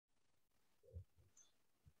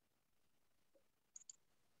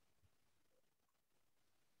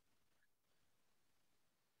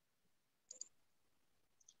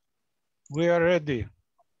We are ready.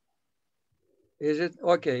 Is it?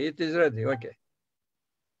 Okay, it is ready. Okay.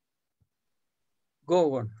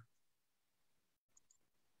 Go on.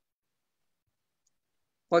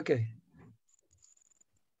 Okay.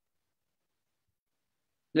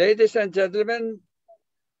 Ladies and gentlemen,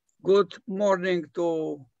 good morning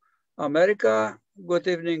to America. Good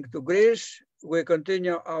evening to Greece. We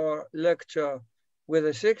continue our lecture with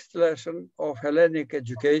the 6th lesson of Hellenic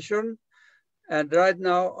education. And right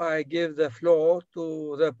now I give the floor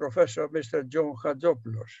to the professor, Mr. John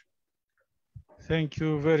Hatzopoulos. Thank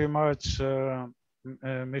you very much,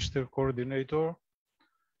 Mr. Coordinator.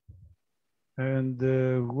 And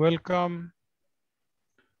welcome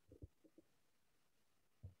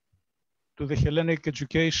to the Hellenic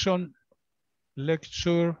education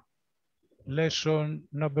lecture, lesson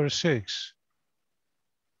number 6.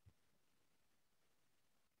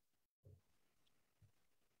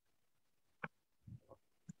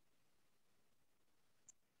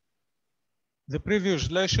 The previous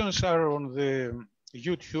lessons are on the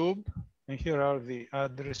YouTube, and here are the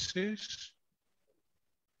addresses.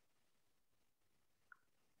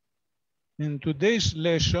 In today's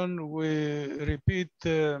lesson, we repeat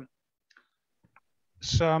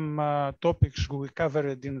some topics we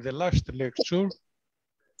covered in the last lecture,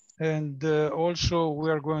 and also we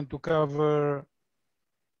are going to cover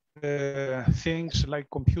things like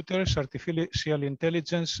computers, artificial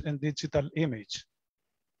intelligence, and digital image.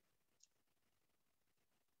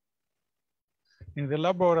 In the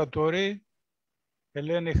laboratory,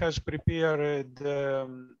 Eleni has prepared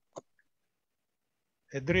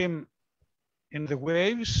a dream in the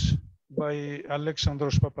waves by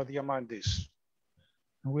Alexandros Papadiamandis.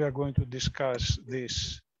 We are going to discuss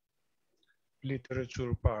this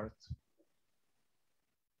literature part.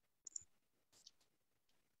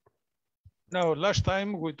 Now, last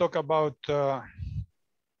time we talked about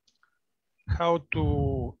how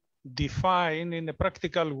to define in a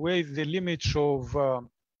practical way the limits of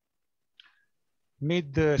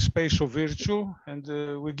mid-space of virtue, and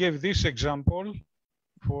we gave this example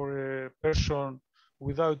for a person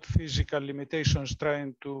without physical limitations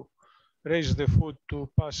trying to raise the foot to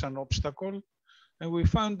pass an obstacle. And we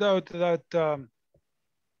found out that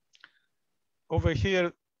over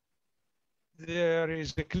here, there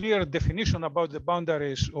is a clear definition about the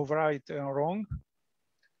boundaries of right and wrong.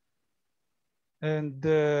 And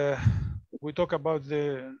we talk about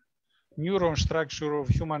the neuron structure of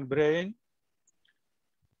human brain,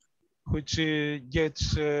 which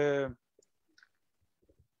gets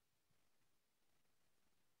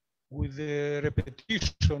with the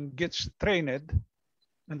repetition gets trained.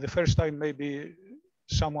 And the first time maybe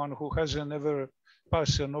someone who hasn't ever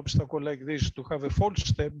passed an obstacle like this to have a false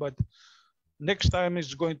step, but next time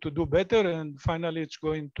it's going to do better, and finally it's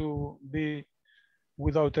going to be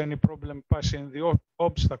without any problem passing the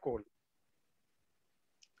obstacle.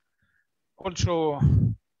 Also,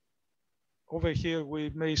 over here we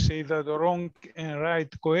may say that wrong and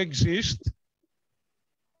right coexist,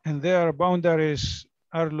 and their boundaries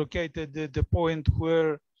are located at the point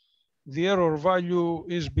where the error value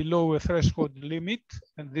is below a threshold limit,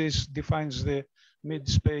 and this defines the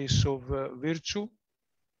mid-space of virtue,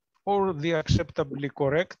 or the acceptably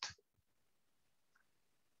correct.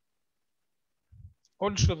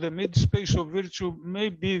 Also, the mid-space of virtue may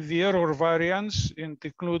be the error variance, and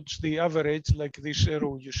includes the average, like this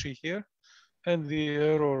arrow you see here, and the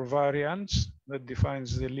error variance that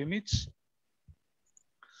defines the limits.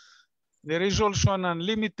 There is also an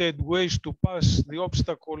unlimited ways to pass the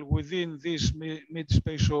obstacle within this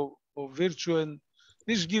mid-space of virtue, and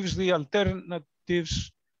this gives the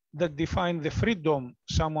alternatives that define the freedom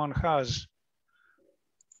someone has.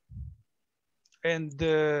 And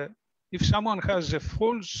if someone has a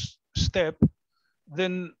false step,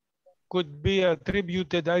 then could be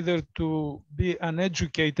attributed either to be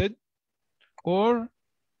uneducated or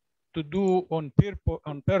to do on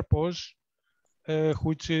purpose,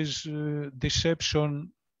 which is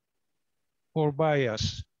deception or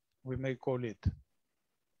bias, we may call it.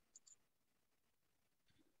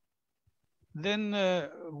 Then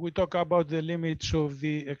we talk about the limits of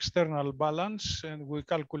the external balance, and we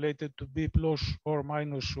calculate it to be plus or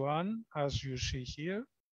minus 1, as you see here.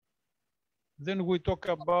 Then we talk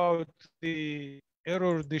about the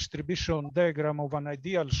error distribution diagram of an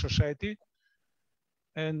ideal society.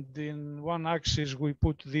 And in one axis, we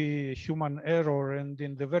put the human error, and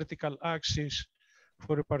in the vertical axis,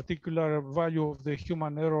 for a particular value of the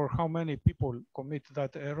human error, how many people commit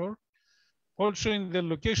that error. Also, in the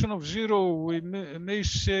location of 0, we may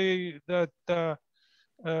say that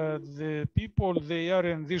the people, they are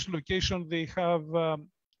in this location, they have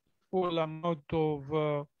full amount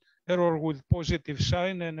of error with positive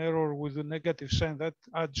sign and error with a negative sign, that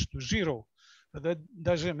adds to 0. But that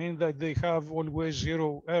doesn't mean that they have always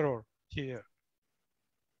 0 error here.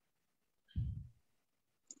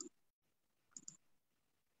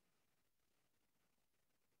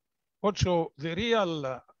 Also, the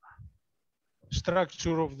real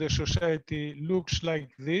structure of the society looks like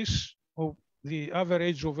this. The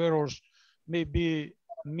average of errors may be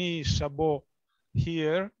mi sabo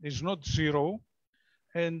here is not 0.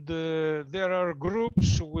 And there are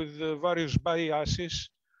groups with various biases.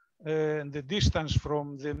 And the distance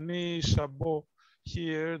from the mi sabo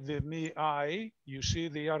here, the mi I, you see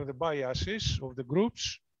they are the biases of the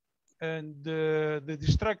groups. And the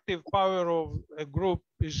destructive power of a group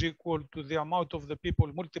is equal to the amount of the people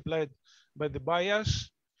multiplied by the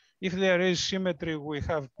bias. If there is symmetry, we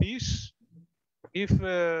have peace. If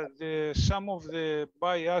the sum of the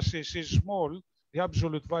biases is small, the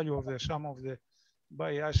absolute value of the sum of the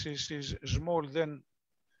biases is small, then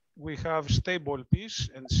we have stable peace,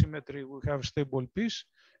 and symmetry, we have stable peace.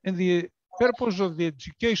 And the purpose of the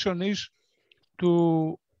education is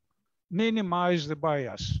to minimize the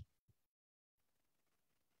bias.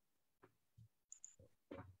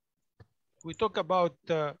 We talk about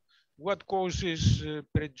what causes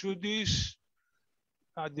prejudice,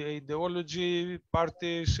 the ideology,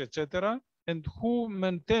 parties, etc., and who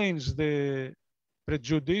maintains the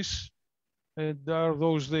prejudice. And are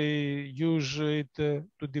those they use it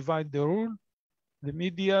to divide the rule, the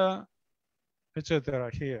media, etc.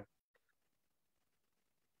 here.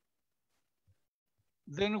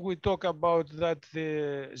 Then we talk about that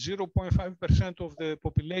the 0.5% of the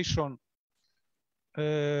population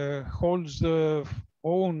owns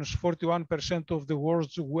 41% of the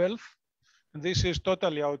world's wealth. And this is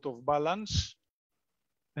totally out of balance.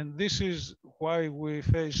 And this is why we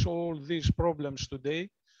face all these problems today.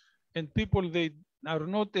 And people, they are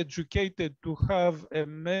not educated to have a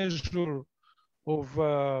measure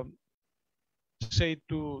of, say,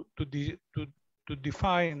 to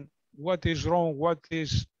define what is wrong, what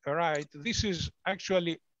is right. This is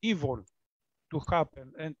actually evil to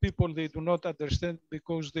happen, and people, they do not understand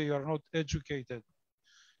because they are not educated.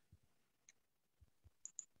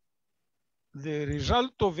 The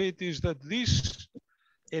result of it is that this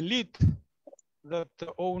elite that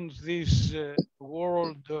owns this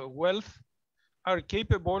world wealth are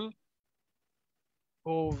capable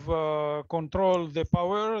of control the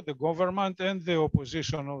power, the government, and the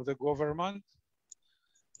opposition of the government.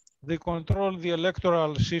 They control the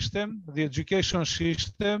electoral system, the education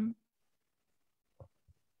system.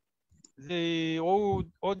 They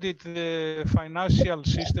audit the financial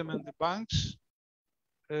system and the banks.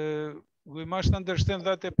 We must understand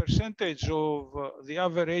that a percentage of the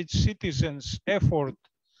average citizen's effort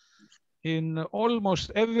in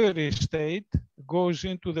almost every state goes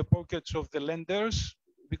into the pockets of the lenders,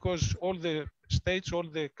 because all the states, all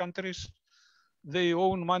the countries, they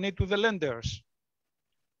own money to the lenders.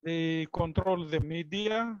 They control the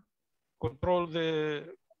media, control the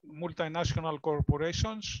multinational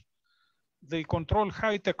corporations. They control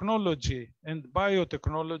high technology and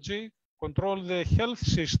biotechnology, control the health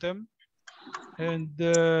system. And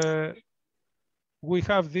we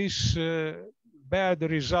have this bad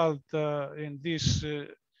result in this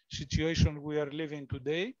situation we are living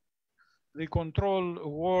today. They control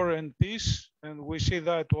war and peace, and we see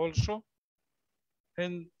that also,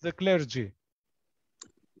 and the clergy.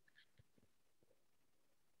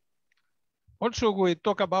 Also, we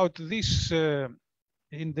talk about this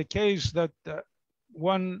in the case that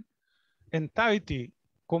one entity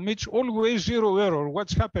commits always 0 error,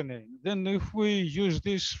 what's happening? Then if we use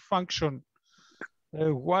this function,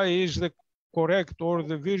 y is the correct or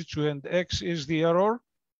the virtue and x is the error,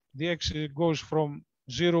 the x goes from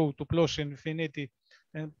 0 to plus infinity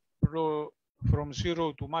and from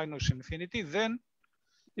 0 to minus infinity. Then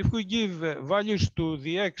if we give values to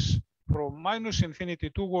the x from minus infinity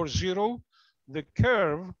towards 0, the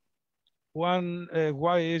curve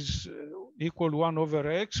y is equal 1 over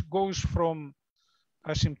x goes from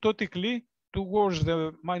asymptotically towards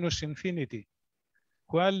the minus infinity.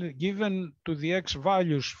 While given to the x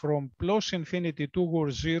values from plus infinity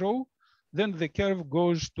towards 0, then the curve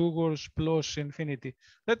goes towards plus infinity.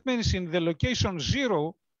 That means in the location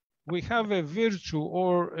 0, we have a virtue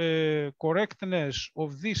or a correctness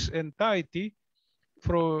of this entity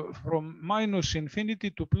from minus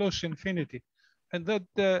infinity to plus infinity. And that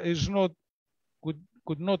is not,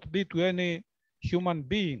 could not be to any human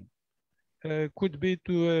being, could be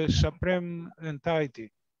to a supreme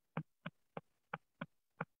entity.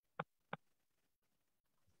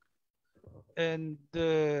 And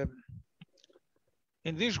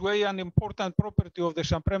In this way, an important property of the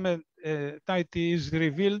supreme entity is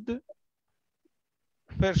revealed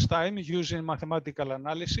first time using mathematical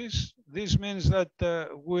analysis. This means that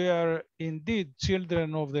we are indeed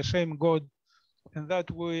children of the same God, and that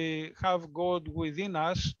we have God within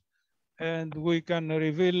us, and we can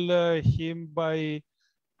reveal him by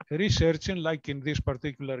researching, like in this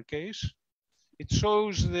particular case. It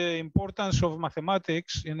shows the importance of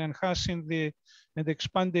mathematics in enhancing and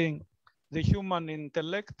expanding the human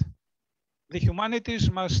intellect. The humanities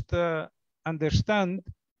must understand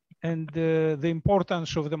and the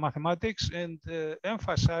importance of the mathematics and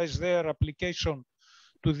emphasize their application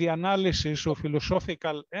to the analysis of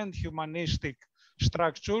philosophical and humanistic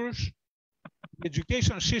structures. The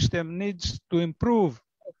education system needs to improve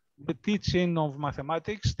the teaching of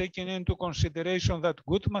mathematics, taking into consideration that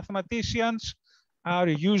good mathematicians are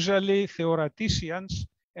usually theoreticians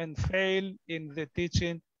and fail in the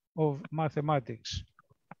teaching of mathematics.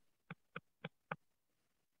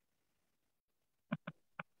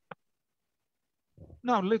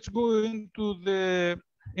 Now let's go into the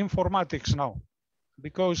informatics now,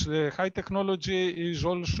 because the high technology is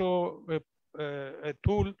also a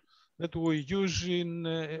tool that we use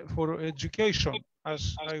for education,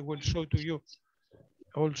 as I will show to you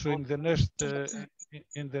also in the next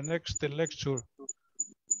lecture.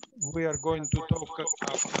 We are going to talk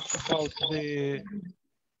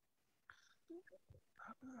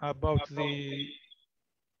about the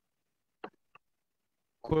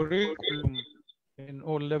curriculum in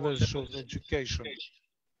all levels of education.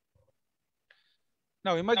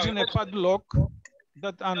 Now imagine a padlock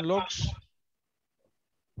that unlocks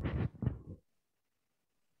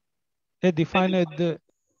a defined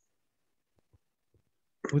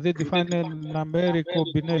with a defined numeric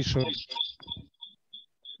combination.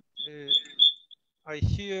 I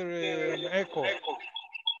hear an echo.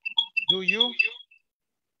 Do you?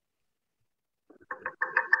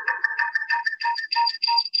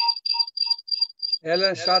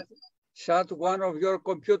 Ellen, shut one of your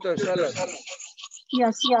computers, Ellen.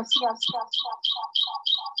 Yes.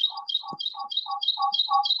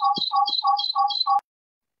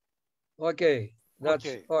 Okay, that's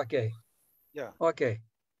okay. Yeah. Okay.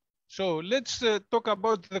 So let's talk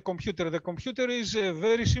about the computer. The computer is a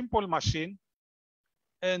very simple machine,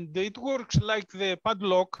 and it works like the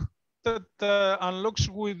padlock that unlocks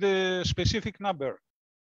with a specific number.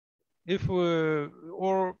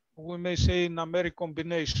 Or we may say numeric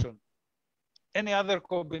combination. Any other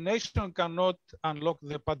combination cannot unlock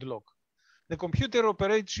the padlock. The computer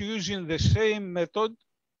operates using the same method,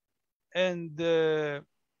 and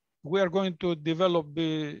we are going to develop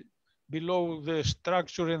below the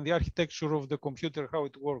structure and the architecture of the computer, how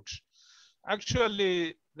it works.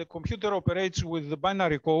 Actually, the computer operates with the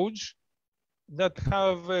binary codes that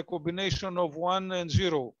have a combination of 1 and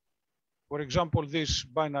 0. For example, this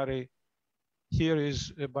binary here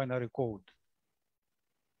is a binary code.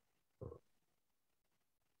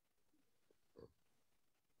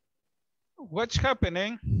 What's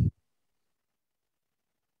happening?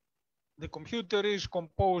 The computer is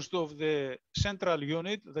composed of the central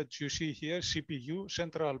unit that you see here, CPU,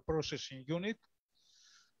 Central Processing Unit.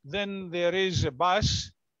 Then there is a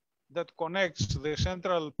bus that connects the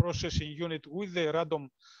Central Processing Unit with the random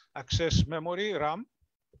access memory, RAM,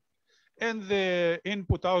 and the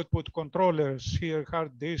input-output controllers here,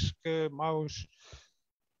 hard disk, mouse,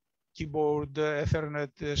 keyboard,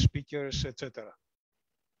 Ethernet, speakers, etc.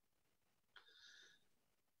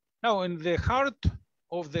 Now, in the heart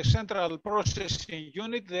of the Central Processing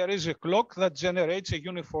Unit, there is a clock that generates a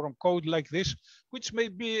uniform code like this, which may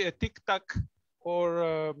be a tic-tac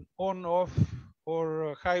or on-off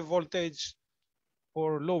or high voltage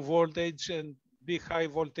or low voltage, and be high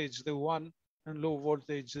voltage the 1 and low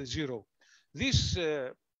voltage the 0. This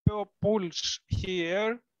pulse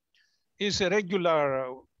here is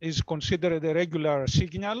considered a regular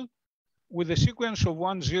signal with a sequence of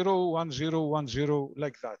 1, 0, 1, 0, 1, 0,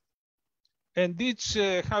 like that. And it's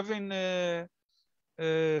having a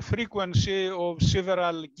frequency of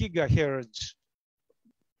several gigahertz,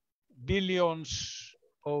 billions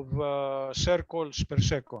of circles per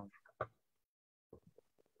second.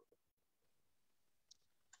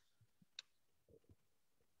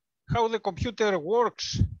 How the computer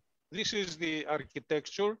works, this is the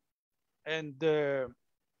architecture. And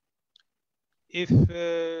if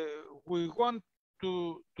we want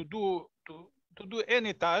to do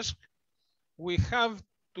any task, we have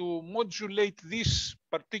to modulate this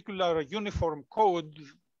particular uniform code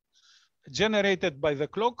generated by the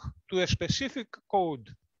clock to a specific code.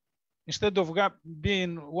 Instead of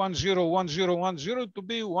being 1, 0, 1, 0, 1, 0, to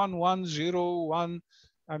be 1, 1, 0, 1,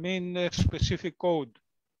 I mean a specific code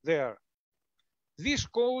there. This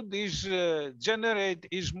code is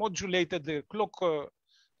modulated, the clock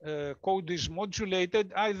code is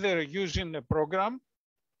modulated either using a program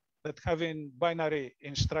that having binary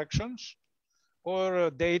instructions or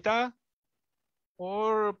data,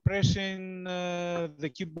 or pressing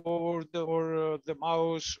the keyboard or the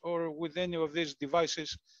mouse, or with any of these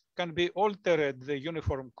devices can be altered the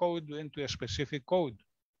uniform code into a specific code.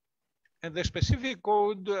 And the specific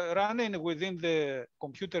code running within the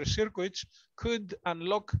computer circuits could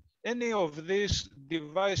unlock any of these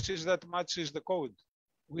devices that matches the code.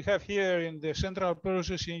 We have here in the central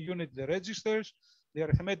processing unit the registers, the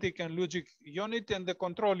arithmetic and logic unit, and the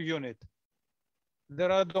control unit, the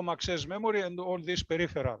random access memory, and all these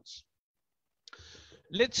peripherals.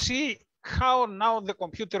 Let's see how now the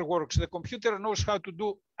computer works. The computer knows how to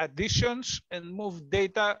do additions and move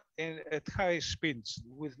data at high speeds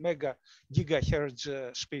with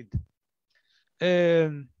gigahertz speed.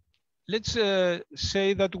 Let's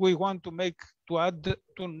say that we want to add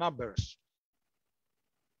two numbers.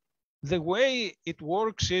 The way it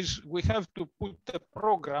works is we have to put a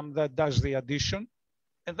program that does the addition,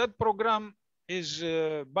 and that program is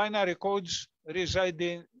binary codes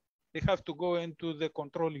residing, they have to go into the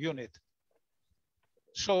control unit.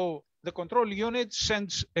 So the control unit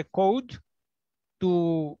sends a code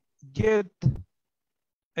to get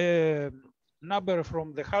a number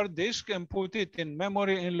from the hard disk and put it in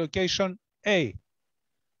memory in location A,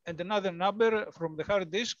 and another number from the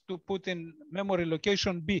hard disk to put in memory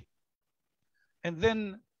location B. And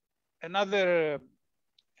then another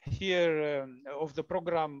here of the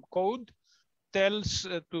program code tells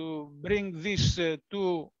to bring these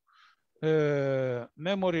two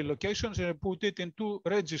memory locations and put it in two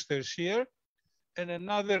registers here. And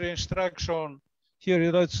another instruction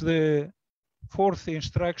here, that's the fourth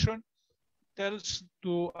instruction, tells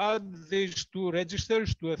to add these two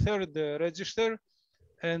registers to a third register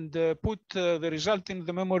and put the result in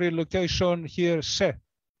the memory location here, C,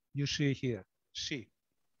 you see here, C.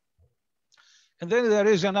 And then there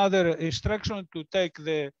is another instruction to take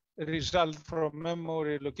the result from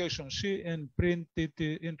memory location C and print it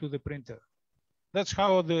into the printer. That's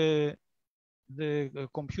how the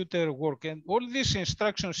computer works. And all these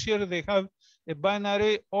instructions here, they have a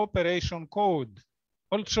binary operation code.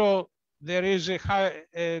 Also, there is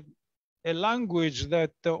a language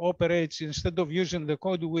that operates, instead of using the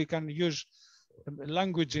code, we can use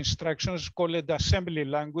language instructions called assembly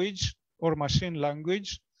language or machine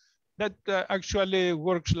language that actually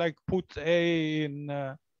works like put A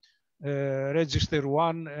in register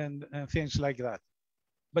 1 and things like that.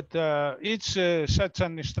 But each such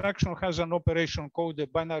an instruction has an operation code, a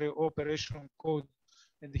binary operation code.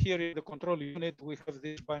 And here in the control unit, we have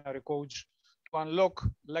these binary codes to unlock,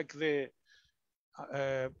 like the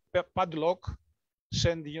padlock,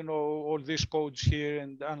 send all these codes here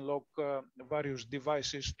and unlock various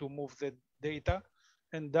devices to move the data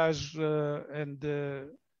and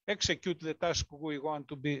execute the task we want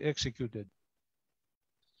to be executed.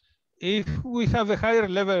 If we have a higher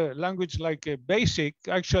level language like a basic,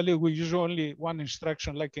 actually we use only one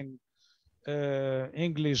instruction, like in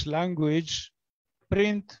English language,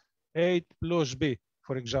 print 8 plus B,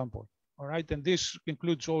 for example. All right, and this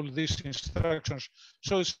includes all these instructions.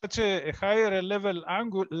 So such a higher level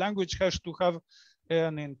language has to have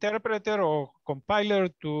an interpreter or compiler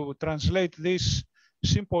to translate this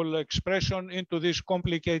simple expression into this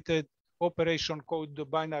complicated operation code, the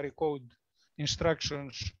binary code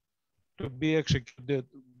instructions to be executed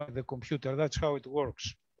by the computer. That's how it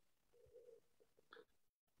works.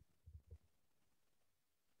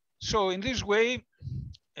 So in this way,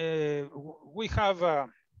 we have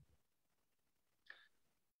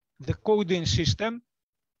the coding system.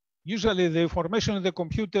 Usually the information in the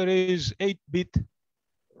computer is 8-bit,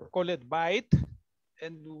 call it byte,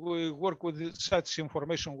 and we work with such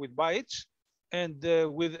information with bytes. And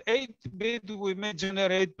with 8-bit, we may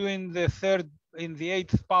generate in the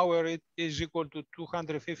 8th power, it is equal to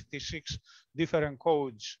 256 different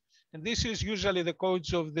codes. And this is usually the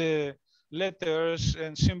codes of the letters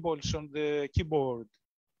and symbols on the keyboard.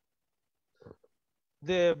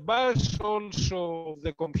 The bus also of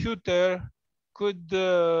the computer could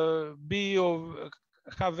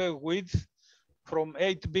have a width from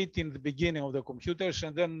 8-bit in the beginning of the computers,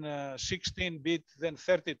 and then 16-bit, then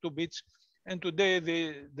 32 bits. And today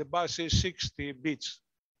the bus is 60 bits.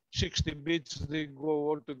 60 bits, they go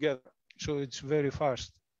all together. So it's very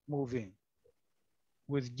fast moving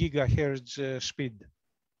with gigahertz speed.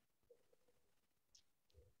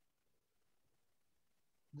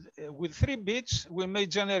 With 3 bits, we may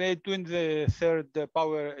generate in the 3rd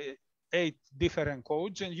power 8 different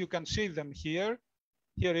codes, and you can see them here.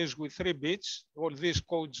 Here is with 3 bits. All these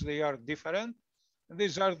codes, they are different.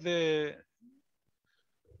 These are the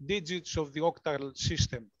digits of the octal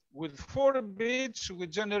system. With 4 bits, we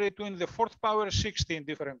generate in the 4th power 16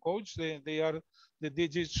 different codes. They are the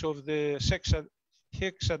digits of the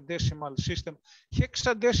hexadecimal system.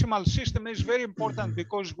 Hexadecimal system is very important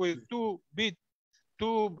because with 2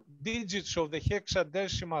 digits of the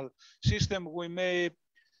hexadecimal system, we may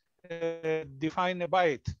define a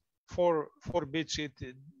byte. 4 bits.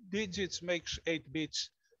 Digits makes 8 bits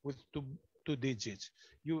with two digits.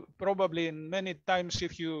 You probably, in many times,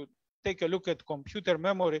 if you take a look at computer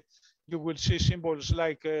memory, you will see symbols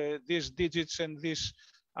like these digits and these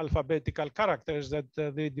alphabetical characters that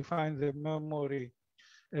they define the memory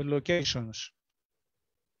locations.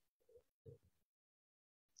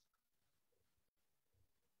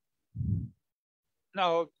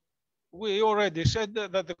 Now, we already said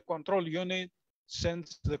that the control unit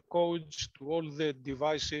sends the codes to all the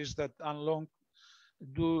devices that unlock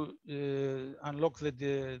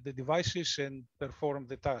the devices and perform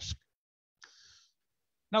the task.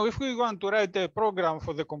 Now, if we want to write a program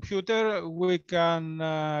for the computer, we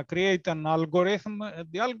can create an algorithm.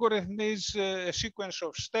 The algorithm is a sequence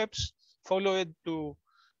of steps followed to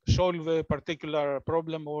solve a particular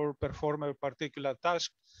problem or perform a particular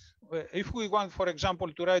task. If we want, for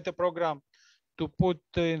example, to write a program to put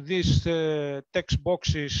in these text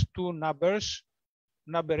boxes 2 numbers,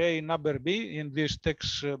 number A, number B, in these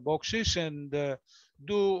text boxes, and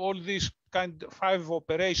do all these kind of 5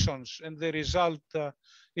 operations, and the result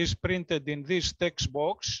is printed in this text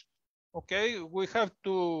box. Okay, we have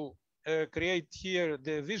to create here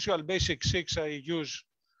the Visual Basic 6 I use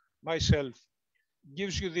myself.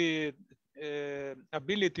 Gives you the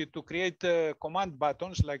ability to create command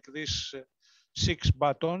buttons like this 6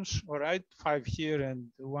 buttons, all right, 5 here and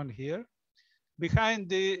 1 here.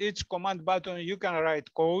 Behind each command button, you can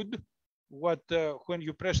write code. What when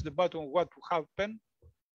you press the button, what will happen?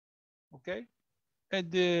 Okay,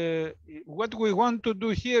 and what we want to do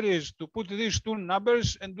here is to put these 2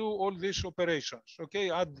 numbers and do all these operations.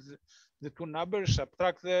 Okay, add the 2 numbers,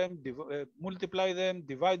 subtract them, multiply them,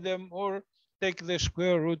 divide them, or take the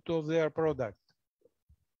square root of their product.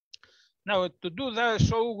 Now, to do that,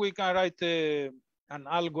 so we can write an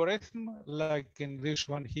algorithm like in this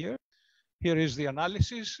one here. Here is the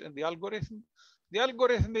analysis and the algorithm. The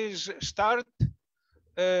algorithm is start,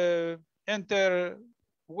 enter,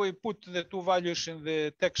 we put the 2 values in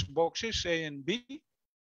the text boxes, A and B.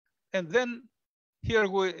 And then here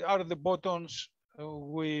are the buttons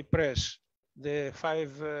we press, the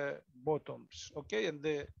 5 buttons, okay, and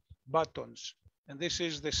the buttons. And this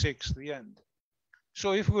is the 6, the end.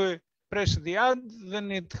 So if we press the add,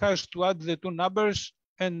 then it has to add the 2 numbers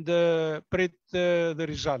and print the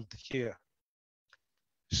result here.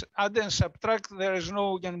 Add and subtract, there is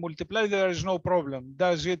no, and multiply, there is no problem,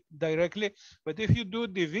 does it directly. But if you do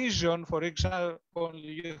division, for example,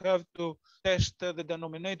 you have to test the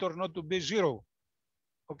denominator not to be 0.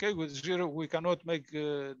 Okay, with 0, we cannot make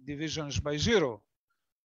divisions by 0.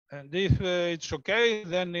 And if it's okay,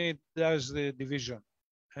 then it does the division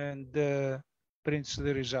and prints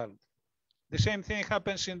the result. The same thing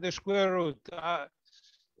happens in the square root.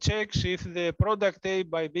 Checks if the product A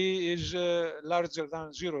by B is larger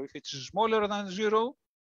than 0. If it's smaller than 0,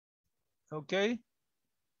 okay,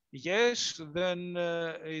 yes, then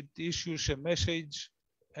it issues a message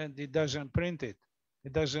and it doesn't print it.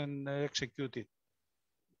 It doesn't execute it.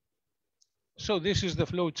 So this is the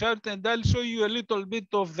flow chart, and I'll show you a little bit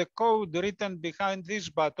of the code written behind this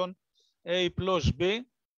button, A plus B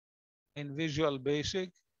in Visual Basic.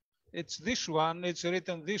 It's this one, it's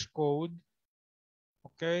written this code.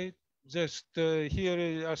 Okay, just here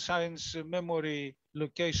it assigns memory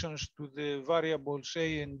locations to the variables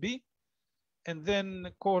A and B, and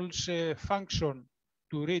then calls a function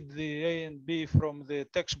to read the A and B from the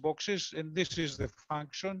text boxes, and this is the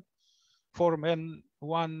function. Form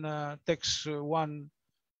N1 text 1,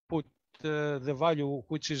 put the value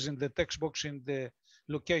which is in the text box in the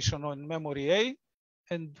location on memory A,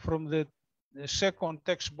 and from the second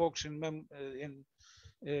text box in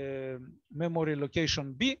memory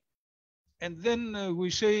location B, and then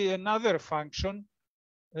we say another function,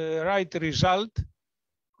 write result,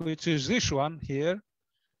 which is this one here,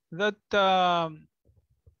 that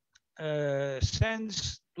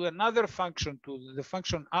sends to another function, to the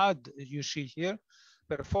function add you see here,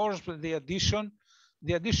 performs the addition.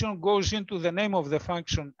 The addition goes into the name of the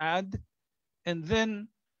function add, and then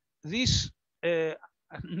this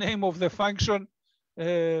name of the function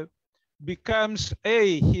becomes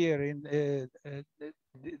A here in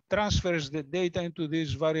transfers the data into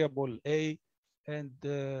this variable A and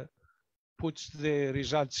puts the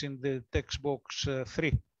results in the text box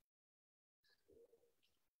 3.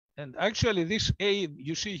 And actually this A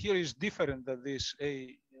you see here is different than this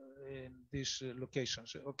A in these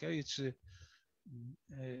locations. Okay,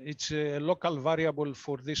 it's a local variable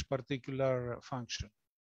for this particular function.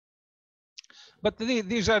 But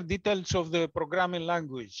these are details of the programming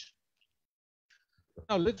language.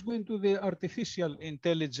 Now let's go into the artificial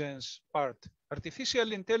intelligence part.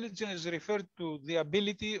 Artificial intelligence refers to the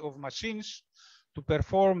ability of machines to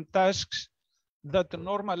perform tasks that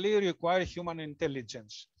normally require human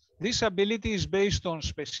intelligence. This ability is based on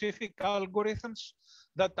specific algorithms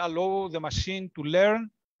that allow the machine to learn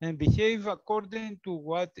and behave according to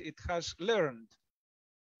what it has learned.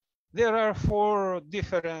 There are 4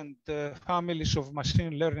 different families of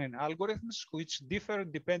machine learning algorithms which differ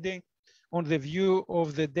depending on the view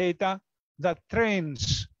of the data that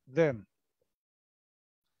trains them.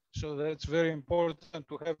 So that's very important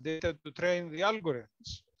to have data to train the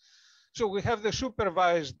algorithms. So we have the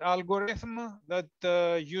supervised algorithm that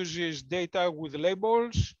uses data with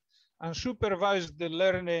labels, and supervised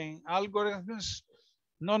learning algorithms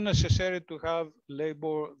not necessary to have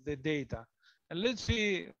label the data. And let's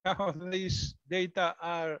see how these data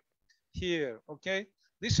are here, okay?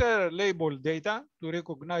 These are labeled data. To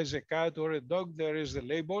recognize a cat or a dog, there is the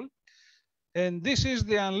label. And this is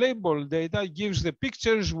the unlabeled data, gives the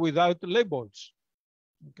pictures without labels.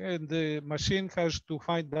 Okay, and the machine has to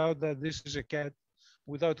find out that this is a cat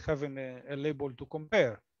without having a label to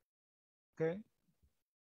compare, okay?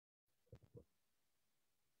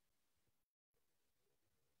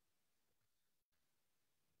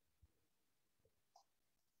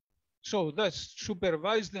 So that's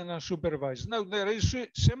supervised and unsupervised. Now there is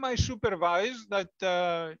semi-supervised that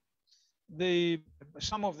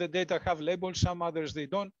some of the data have labels, some others they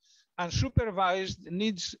don't. Unsupervised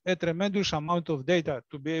needs a tremendous amount of data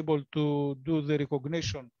to be able to do the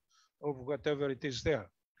recognition of whatever it is there.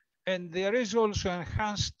 And there is also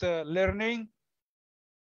enhanced learning,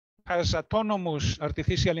 has autonomous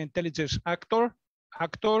artificial intelligence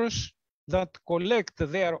actors that collect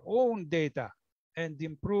their own data and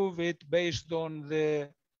improve it based on the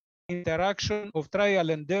interaction of trial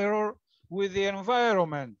and error with the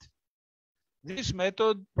environment. This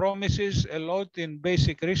method promises a lot in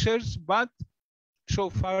basic research, but so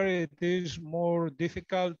far it is more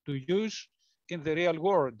difficult to use in the real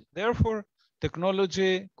world. Therefore,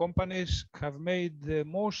 technology companies have made the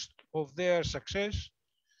most of their success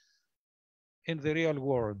in the real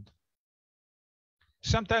world.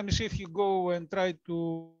 Sometimes if you go and try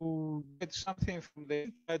to get something from the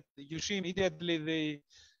internet, you see immediately they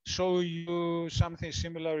show you something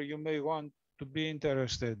similar you may want to be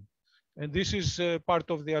interested. And this is part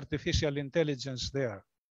of the artificial intelligence there,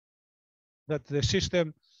 that the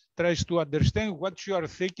system tries to understand what you are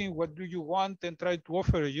thinking, what do you want, and try to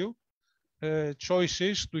offer you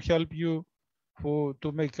choices to help you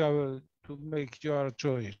to make your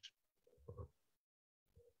choice.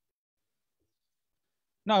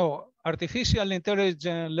 Now, artificial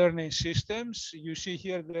intelligence learning systems, you see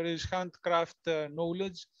here there is handcraft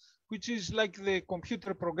knowledge, which is like the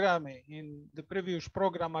computer programming. In the previous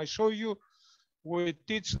program I showed you, we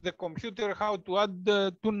teach the computer how to add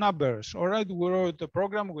 2 numbers. All right, we wrote a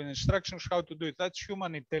program with instructions how to do it. That's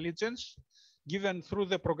human intelligence given through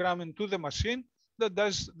the programming to the machine that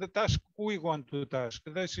does the task we want to task.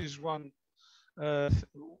 This is one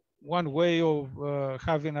way of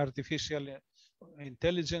having artificial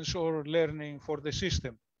intelligence or learning for the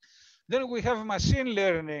system. Then we have machine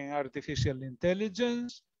learning artificial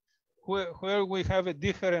intelligence, where we have a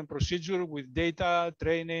different procedure with data,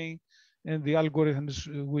 training, and the algorithms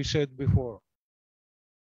we said before.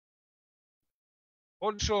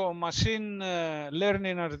 Also, machine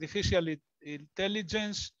learning artificial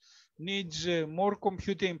intelligence needs more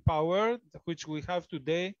computing power, which we have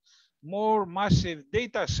today, more massive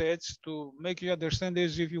data sets to make you understand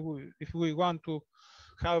this. If we want to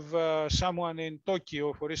have someone in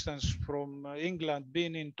Tokyo, for instance, from England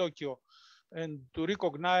being in Tokyo, and to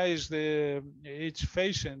recognize its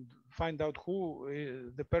face and find out who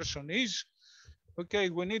the person is, okay,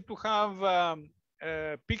 we need to have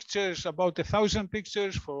pictures, about 1,000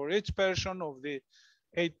 pictures for each person of the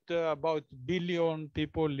about billion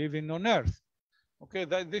people living on Earth. Okay,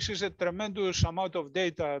 this is a tremendous amount of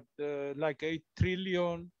data, like 8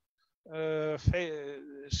 trillion,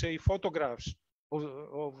 say, photographs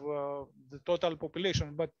of the total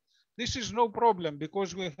population. But this is no problem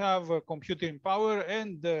because we have computing power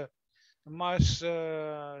and mass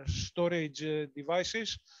storage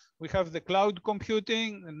devices. We have the cloud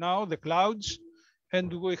computing now, the clouds,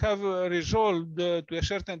 And we have resolved to a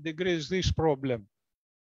certain degree this problem.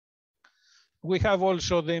 We have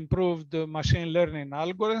also the improved machine learning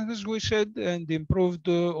algorithms, as we said, and improved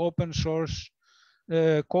open source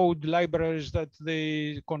code libraries that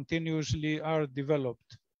they continuously are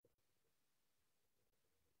developed.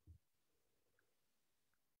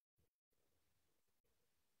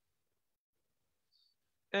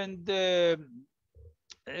 And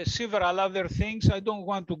several other things. I don't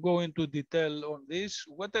want to go into detail on this.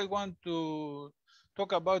 What I want to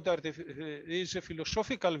talk about is a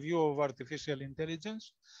philosophical view of artificial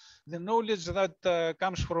intelligence. The knowledge that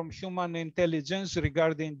comes from human intelligence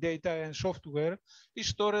regarding data and software is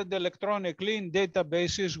stored electronically in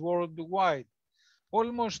databases worldwide.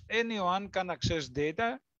 Almost anyone can access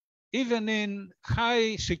data, even in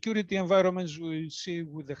high security environments we see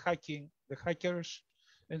with the hackers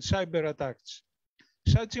and cyber attacks.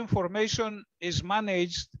 Such information is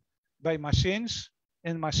managed by machines,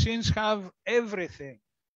 and machines have everything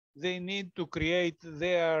they need to create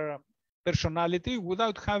their personality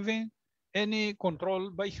without having any control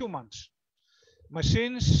by humans.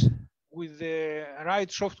 Machines with the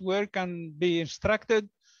right software can be instructed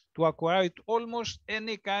to acquire almost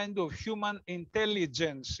any kind of human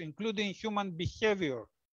intelligence, including human behavior,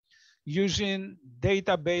 using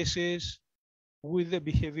databases with the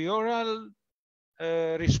behavioral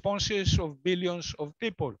responses of billions of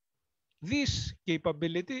people. This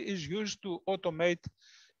capability is used to automate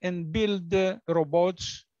and build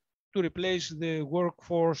robots to replace the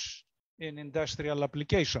workforce in industrial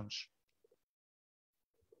applications.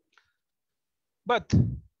 But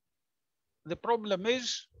the problem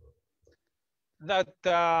is that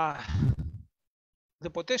the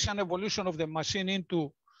potential evolution of the machine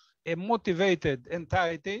into a motivated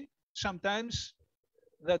entity, sometimes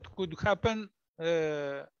that could happen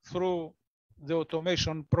through the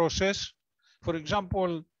automation process. For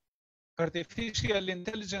example, artificial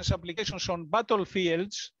intelligence applications on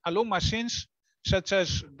battlefields allow machines such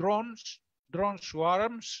as drones, drone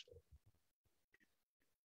swarms,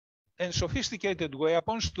 and sophisticated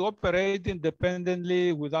weapons to operate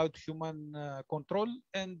independently without human control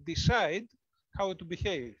and decide how to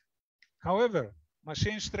behave. However,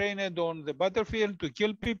 machines trained on the battlefield to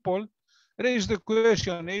kill people raise the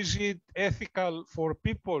question, is it ethical for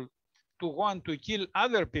people to want to kill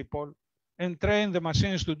other people and train the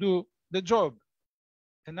machines to do the job?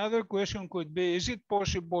 Another question could be, is it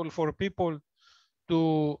possible for people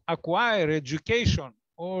to acquire education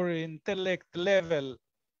or intellect level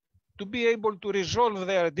to be able to resolve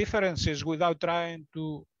their differences without trying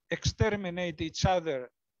to exterminate each other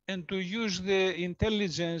and to use the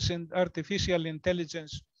intelligence and artificial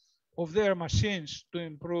intelligence of their machines to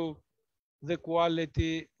improve the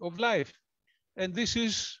quality of life? And this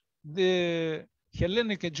is the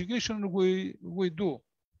Hellenic education we do.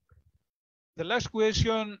 The last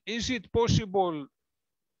question, is it possible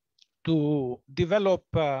to develop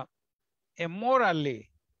a morality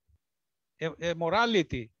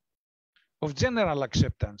of general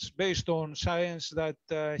acceptance based on science that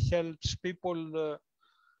helps people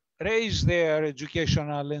raise their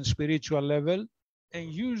educational and spiritual level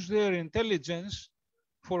and use their intelligence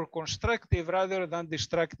for constructive rather than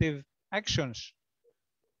destructive actions,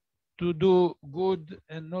 to do good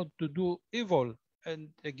and not to do evil? And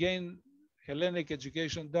again, Hellenic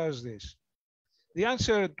education does this. The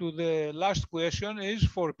answer to the last question is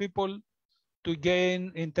for people to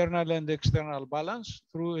gain internal and external balance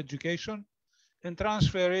through education and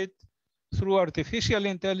transfer it through artificial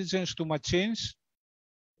intelligence to machines,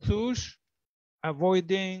 thus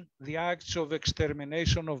avoiding the acts of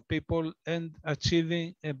extermination of people and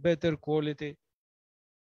achieving a better quality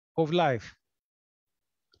of life.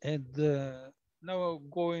 And now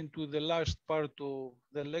going to the last part of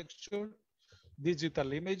the lecture,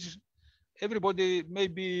 digital image. Everybody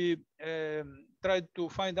maybe tried to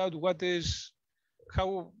find out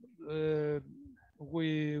how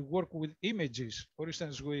we work with images. For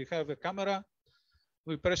instance, we have a camera,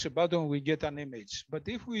 we press a button, we get an image. But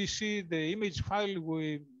if we see the image file,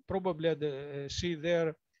 we probably see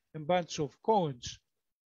there a bunch of codes,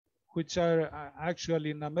 which are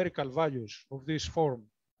actually numerical values of this form,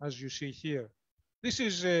 as you see here. This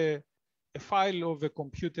is a file of a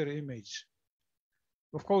computer image.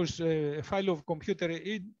 Of course, a file of computer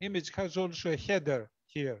image has also a header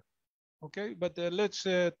here. Okay, but let's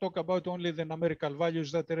talk about only the numerical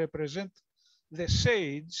values that represent the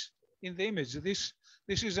shades in the image. This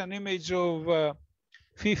is an image of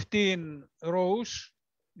 15 rows,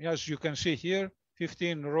 as you can see here,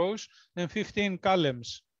 15 rows and 15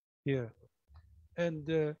 columns here.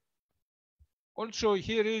 And also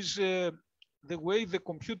here is the way the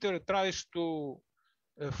computer tries to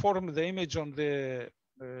form the image on the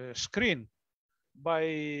screen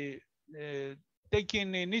by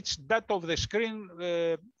taking in each dot of the screen,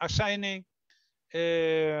 assigning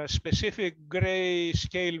a specific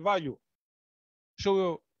grayscale value.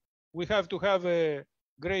 So we have to have a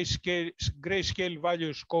grayscale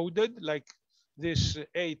values coded, like this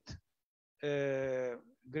 8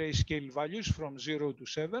 grayscale values from 0 to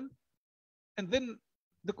 7. And then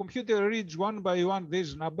the computer reads one by one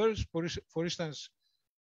these numbers. For instance,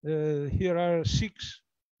 here are 6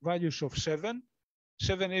 values of 7.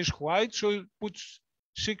 7 is white, so it puts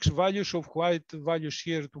 6 values of white values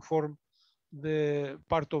here to form the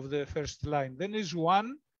part of the first line. Then is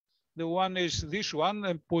 1. The 1 is this one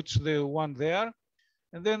and puts the 1 there.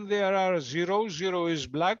 And then there are 0. 0 is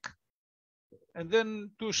black. And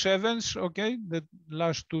then 2 7s, okay, the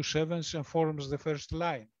last 2 7s and forms the first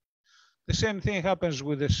line. The same thing happens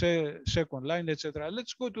with the second line, etc.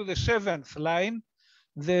 Let's go to the 7th line.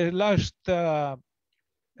 The last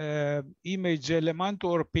image element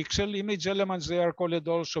or pixel. Image elements, they are called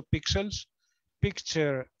also pixels.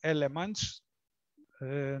 Picture elements.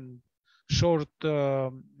 Short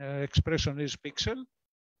expression is pixel.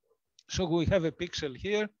 So we have a pixel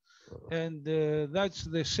here, and that's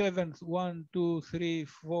the 7th. 1, 2, 3,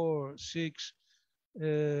 4, 6,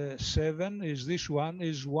 7 is this one,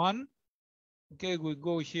 is 1. Okay, we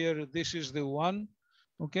go here, this is the 1.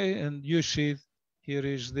 Okay, and you see here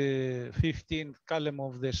is the 15th column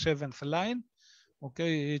of the 7th line.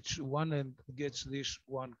 Okay, it's 1 and gets this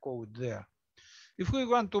 1 code there. If we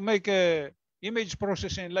want to make a image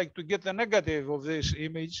processing, like to get the negative of this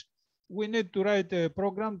image, we need to write a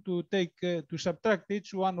program to take to subtract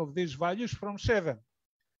each one of these values from 7.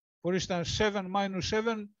 For instance, 7 minus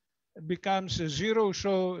 7 becomes 0,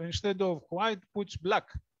 so instead of white, puts black.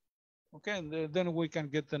 Okay, and then we can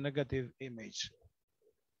get the negative image.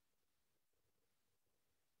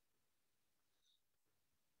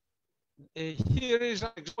 Here is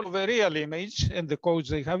an example of a real image and the codes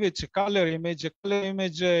they have. It's a color image. A color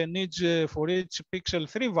image needs for each pixel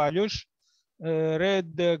 3 values,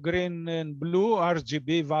 red, green, and blue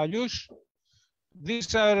RGB values.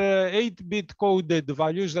 These are 8-bit coded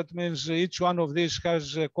values. That means each one of these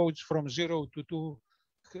has codes from 0 to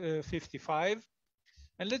 255.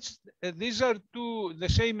 And these are the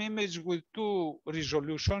same image with 2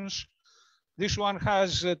 resolutions. This one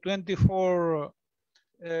has 24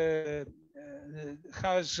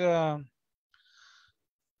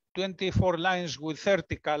 lines with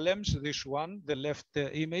 30 columns, this one, the left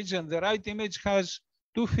image, and the right image has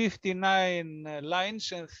 259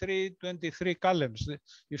 lines and 323 columns.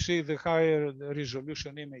 You see the higher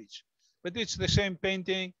resolution image. But it's the same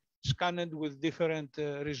painting scanned with different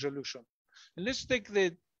resolution. And let's take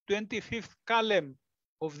the 25th column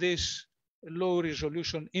of this low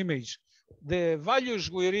resolution image. The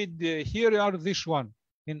values we read here are this one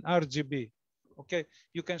in RGB. Okay,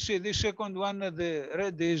 you can see this second one, the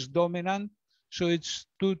red is dominant, so it's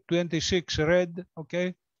 226 red,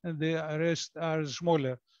 okay, and the rest are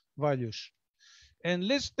smaller values. And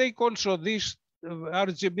let's take also these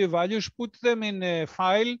RGB values, put them in a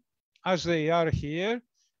file as they are here,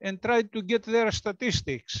 and try to get their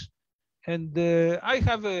statistics. And I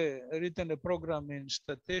have written a program in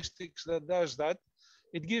statistics that does that.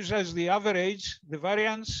 It gives us the average, the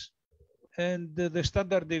variance, and the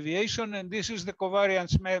standard deviation, and this is the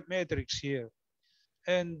covariance matrix here.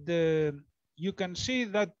 And you can see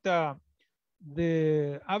that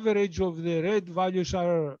the average of the red values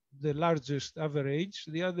are the largest average.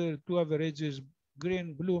 The other 2 averages,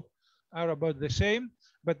 green, blue, are about the same.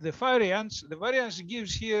 But the variance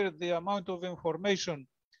gives here the amount of information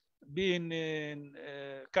being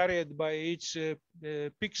carried by each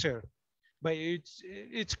picture, by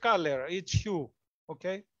each color, each hue,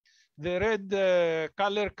 okay? The red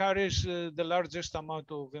color carries the largest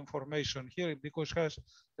amount of information here because it has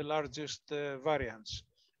the largest variance.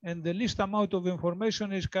 And the least amount of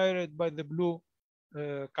information is carried by the blue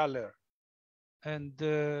color. And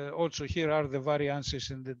also here are the variances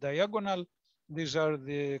in the diagonal. These are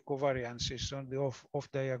the covariances on the off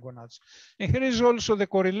diagonals. And here is also the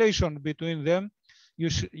correlation between them. You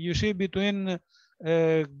see between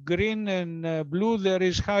green and blue, there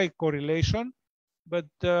is high correlation, but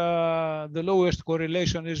the lowest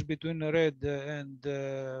correlation is between red and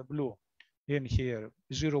blue in here,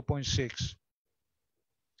 0.6.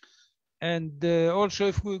 And also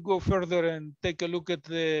if we go further and take a look at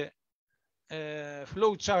the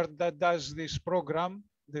flow chart that does this program,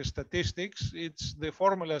 the statistics, it's the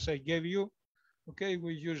formulas I gave you. Okay,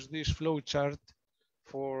 we use this flow chart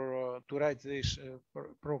for to write this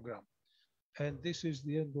program. And this is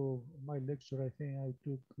the end of my lecture. I think I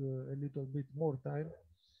took a little bit more time,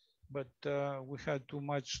 but we had too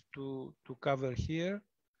much to cover here.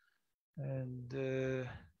 And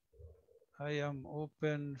I am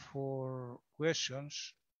open for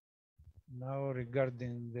questions now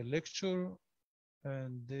regarding the lecture.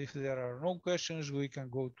 And if there are no questions, we can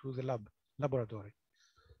go to the laboratory.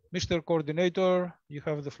 Mr. Coordinator, you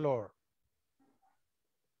have the floor.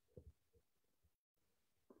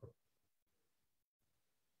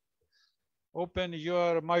 Open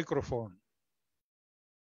your microphone.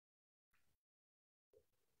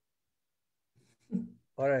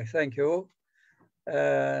 All right, thank you.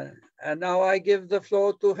 And now I give the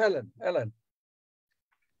floor to Helen. Helen.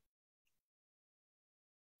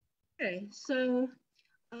 Okay, so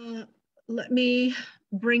let me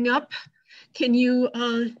bring up, can you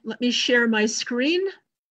let me share my screen?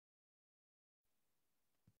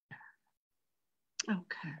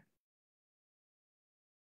 Okay.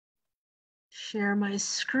 Share my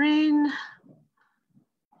screen.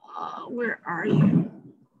 Where are you?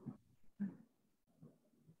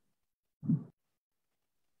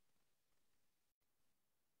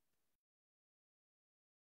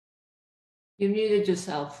 You muted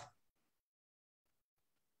yourself.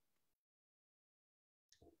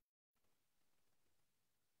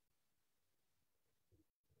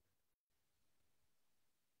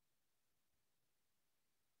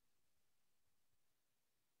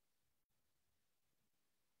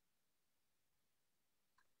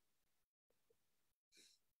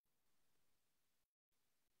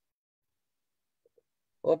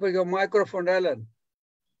 Open your microphone, Helen.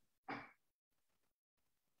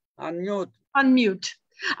 Unmute. Unmute.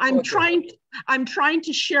 I'm Okay. trying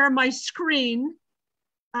to share my screen,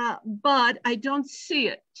 but I don't see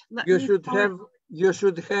it. You should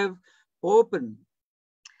have open.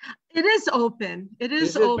 It is open. It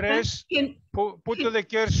is open. Press, put the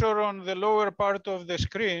cursor on the lower part of the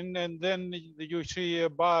screen, and then you see a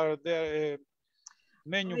bar there, a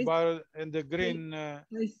menu bar, and the green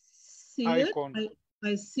icon.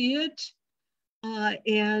 I see it,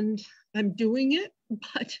 and I'm doing it.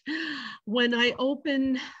 But when I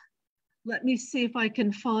open, let me see if I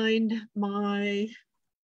can find my.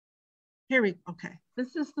 Here we go. Okay,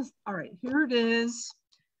 this is this. All right, here it is.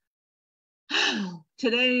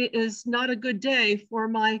 Today is not a good day for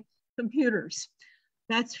my computers.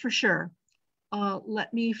 That's for sure.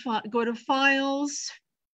 Let me go to files.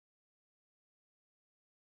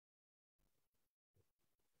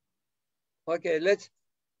 Okay, let's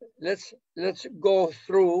go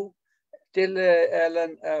through till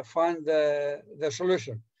Ellen find the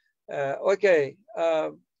solution. Okay,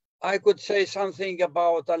 I could say something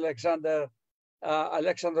about Alexandros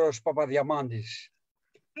Papadiamandis.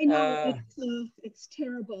 I know it's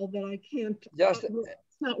terrible that I can't. Just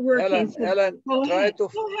it's not working. Ellen, go ahead. Go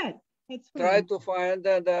ahead. Try to find,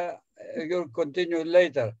 and you'll continue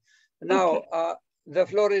later. Now, okay. The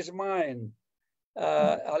floor is mine.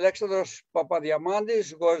 Alexandros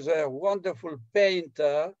Papadiamandis was a wonderful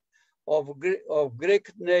painter of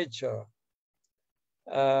Greek nature.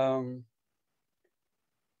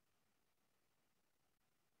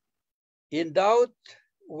 Endowed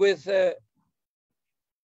with a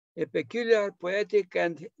peculiar poetic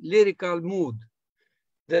and lyrical mood.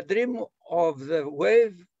 The dream of the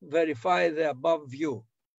wave verifies the above view.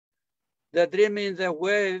 The dream in the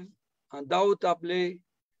wave undoubtedly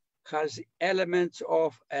has elements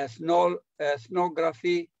of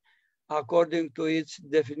ethnography according to its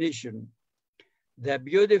definition. The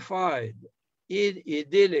beautified,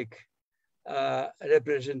 idyllic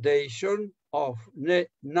representation of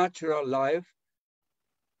natural life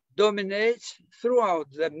dominates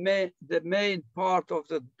throughout the main part of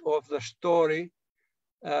the story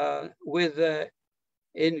with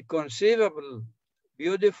inconceivable,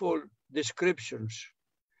 beautiful descriptions.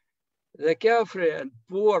 The carefree and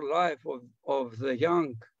poor life of the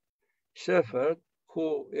young shepherd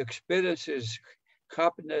who experiences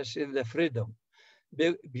happiness in the freedom,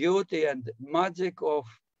 beauty and magic of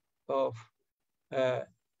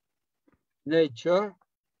nature.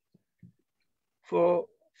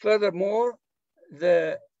 Furthermore,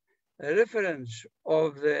 the reference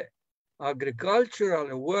of the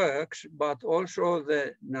agricultural works, but also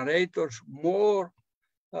the narrator's more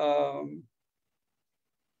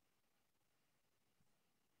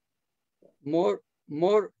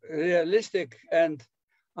realistic and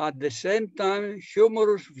at the same time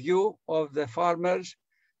humorous view of the farmers,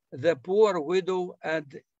 the poor widow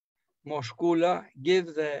and Moschula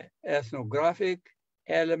give the ethnographic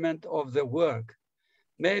element of the work.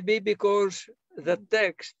 Maybe because the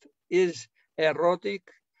text is erotic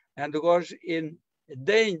and was in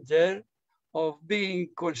danger of being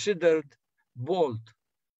considered bold.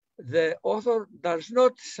 The author does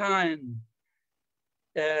not sign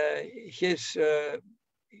his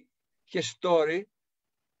story,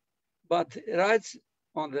 but writes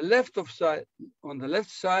on the left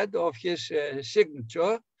side of his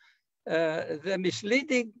signature the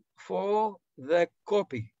misleading for the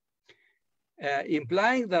copy,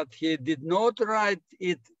 implying that he did not write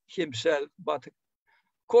it himself, but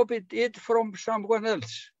copied it from someone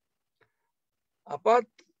else. Apart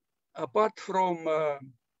from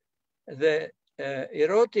the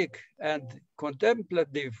erotic and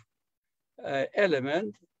contemplative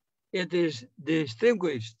element, it is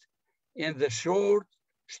distinguished in the short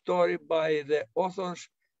story by the author's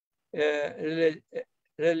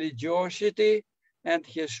religiosity and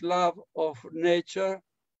his love of nature,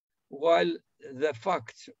 while the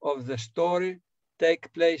facts of the story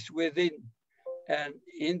take place within an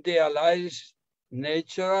idealized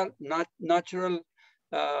natural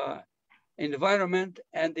environment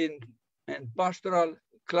and in pastoral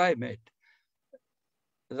climate.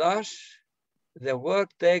 Thus, the work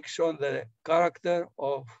takes on the character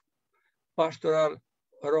of pastoral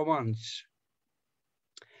romance.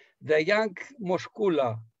 The young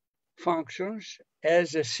Moschula functions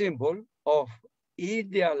as a symbol of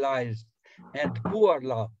idealized and poor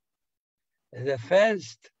love. The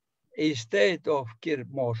fenced estate of Kir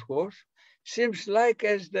Moschos seems like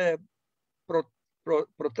as the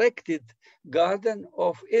protected Garden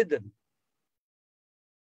of Eden.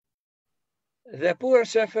 The poor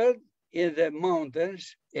shepherd in the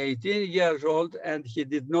mountains, 18 years old, and he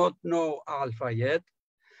did not know Alpha yet.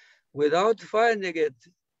 Without finding it,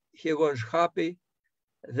 he was happy,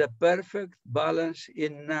 the perfect balance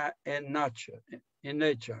in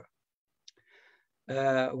nature.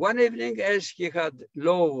 One evening, as he had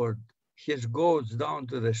lowered his goats down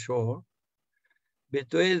to the shore,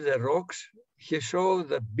 between the rocks, he saw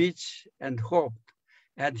the beach and hoped,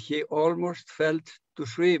 and he almost felt to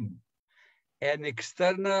swim. An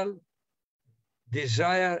external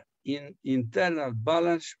desire in internal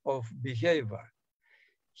balance of behavior.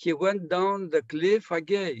 He went down the cliff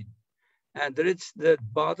again and reached the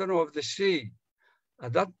bottom of the sea.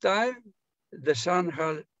 At that time, the sun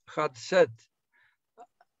had set.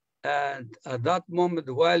 And at that moment,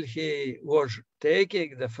 while he was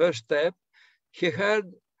taking the first step, he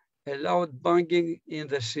heard a loud banging in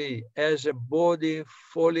the sea as a body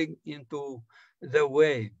falling into the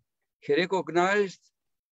wave. He recognized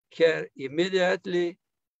her immediately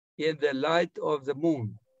in the light of the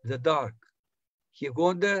moon, the dark. He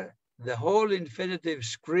wandered the whole infinitive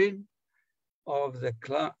screen of the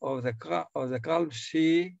calm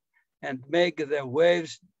sea and make the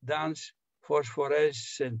waves dance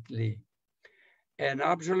phosphorescently. An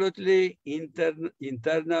absolutely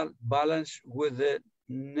internal balance with the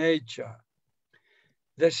nature.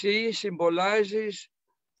 The sea symbolizes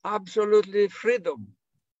absolutely freedom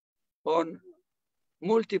on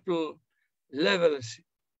multiple levels,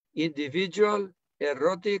 individual,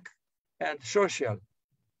 erotic, and social.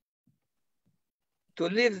 To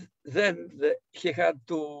live then, he had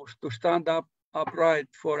to stand upright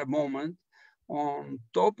for a moment on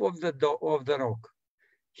top of the rock.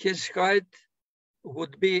 His height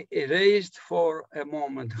would be raised for a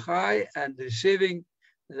moment high and receiving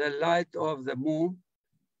the light of the moon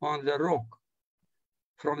on the rock.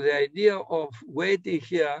 From the idea of waiting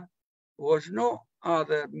here was no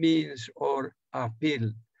other means or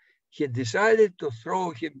appeal. He decided to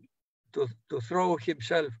throw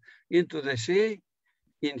himself into the sea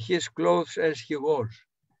in his clothes as he was.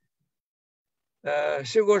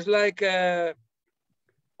 She was like a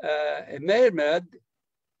mermaid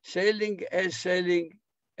sailing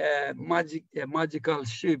a magical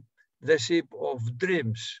ship, the ship of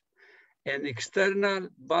dreams, an external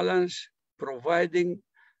balance providing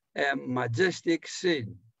a majestic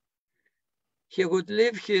scene. He would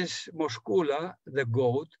leave his Moschula, the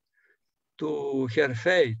goat, to her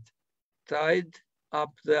fate, tied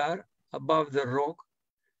up there above the rock,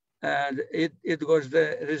 and it was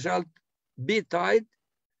the result, be tied,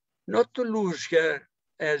 not to lose her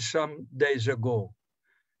as some days ago.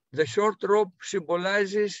 The short rope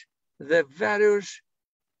symbolizes the various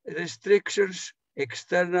restrictions,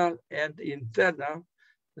 external and internal,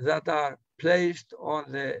 that are placed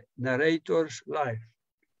on the narrator's life.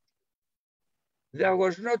 There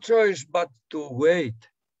was no choice but to wait.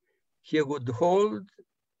 He would hold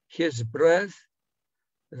his breath,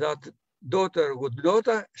 that daughter would not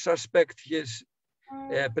suspect his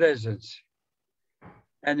presence.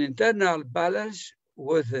 An internal balance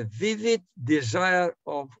with a vivid desire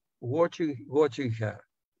of watching her.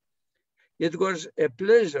 It was a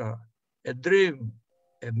pleasure, a dream,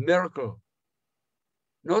 a miracle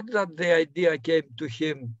Not that the idea came to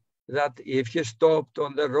him that if he stopped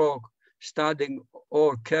on the rock, standing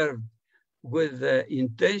or curved with the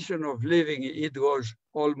intention of living, it was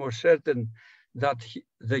almost certain that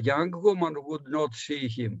the young woman would not see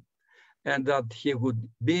him and that he would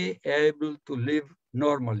be able to live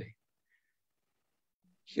normally.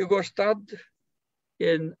 He was stunned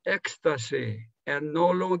in ecstasy and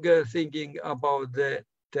no longer thinking about the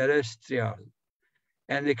terrestrial,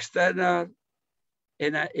 an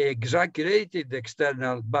exaggerated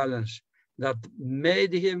external balance that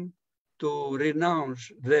made him to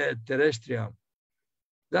renounce the terrestrial.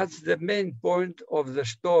 That's the main point of the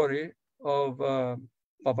story of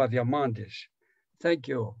Papadiamandis. Thank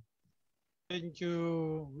you. Thank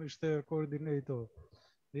you, Mr. Coordinator.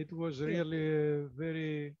 It was really a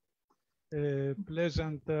very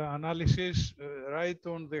pleasant analysis, right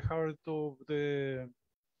on the heart of the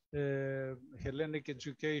Hellenic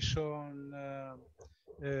education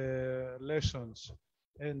lessons.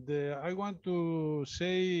 And I want to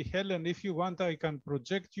say, Helen, if you want, I can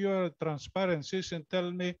project your transparencies and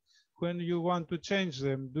tell me when you want to change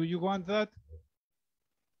them. Do you want that?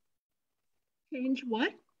 Change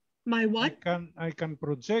what? My what? I can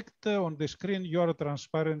project on the screen your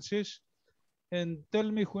transparencies and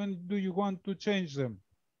tell me when do you want to change them,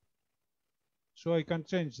 so I can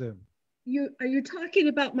change them. Are you talking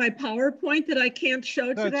about my PowerPoint that I can't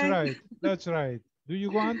show today? That's right. That's right. Do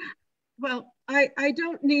you want? Well, I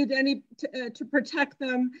don't need any to protect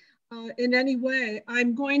them in any way.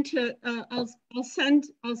 I'm going to I'll send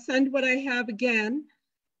what I have again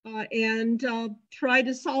and try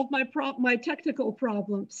to solve my technical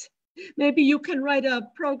problems. Maybe you can write a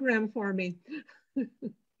program for me.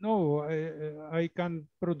 No, I can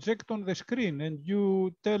project on the screen and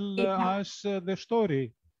you tell us the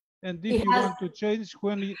story. And if you want to change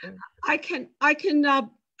when I can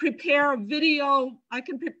prepare a video. I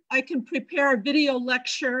can prepare a video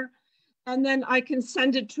lecture, and then I can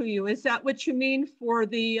send it to you. Is that what you mean for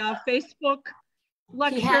the Facebook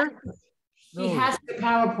lecture? He has your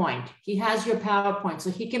PowerPoint. He has your PowerPoint, so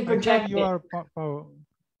he can project it.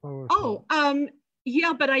 Oh,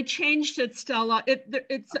 yeah, but I changed it, Stella.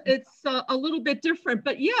 It's a little bit different,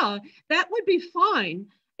 but yeah, that would be fine.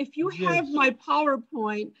 If you have my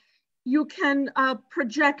PowerPoint, you can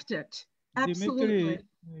project it. Absolutely. Dimitri,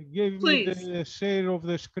 give me the share of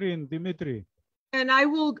the screen, Dimitri. And I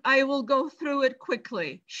will go through it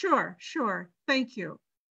quickly. Sure. Thank you.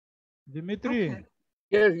 Dimitri. Okay.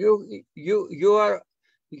 Yes, you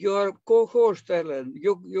are co-host, Ellen.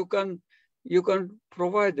 You can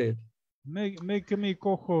provide it. Make me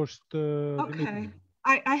co-host. Okay. Dimitri.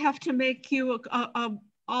 I have to make you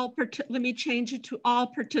let me change it to all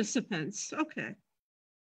participants. Okay.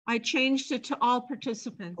 I changed it to all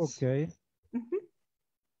participants. Okay. Mm-hmm.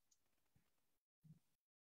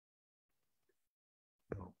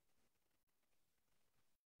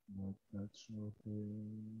 No, that's not.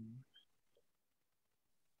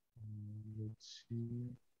 Let's see.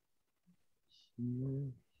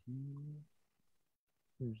 Here.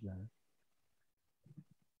 Where's that?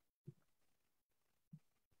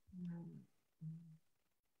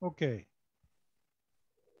 Okay.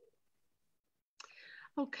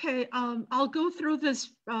 Okay, I'll go through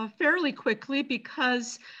this fairly quickly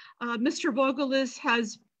because Mr. Voggolis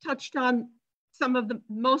has touched on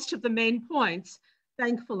most of the main points,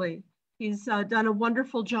 thankfully. He's done a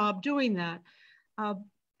wonderful job doing that.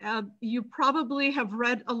 You probably have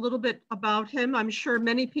read a little bit about him. I'm sure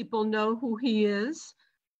many people know who he is.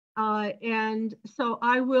 And so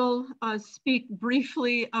I will speak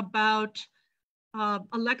briefly about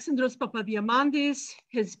Alexandros Papadiamandis,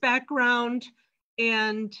 his background,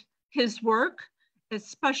 and his work,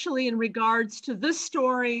 especially in regards to this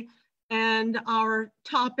story and our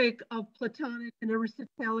topic of Platonic and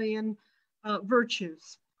Aristotelian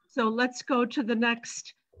virtues. So let's go to the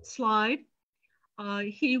next slide.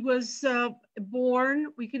 He was born,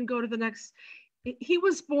 we can go to the next. He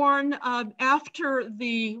was born after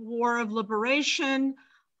the War of Liberation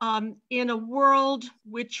in a world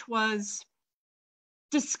which was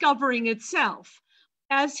discovering itself.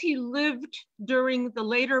 As he lived during the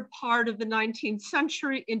later part of the 19th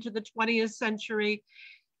century into the 20th century,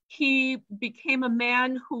 he became a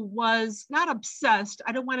man who was not obsessed,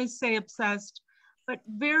 I don't want to say obsessed, but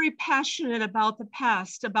very passionate about the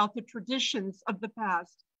past, about the traditions of the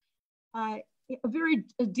past. A very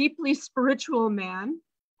deeply spiritual man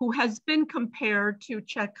who has been compared to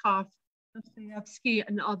Chekhov, Dostoevsky,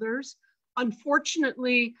 and others.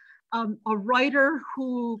 Unfortunately, a writer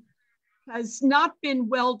who has not been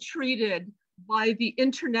well treated by the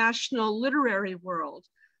international literary world.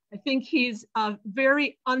 I think he's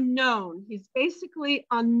very unknown. He's basically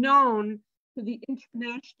unknown to the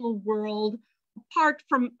international world, apart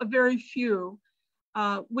from a very few,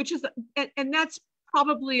 which is, and that's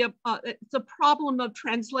probably it's a problem of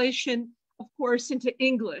translation, of course, into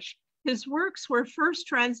English. His works were first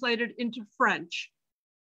translated into French.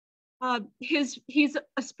 He's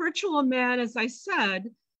a spiritual man, as I said,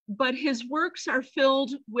 but his works are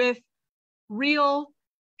filled with real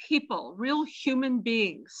people, real human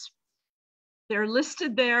beings. They're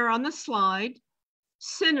listed there on the slide: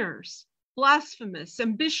 sinners, blasphemous,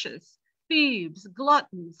 ambitious, thieves,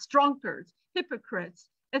 gluttons, drunkards, hypocrites,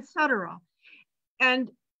 etc. And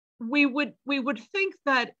we would think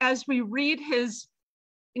that as we read his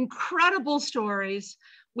incredible stories,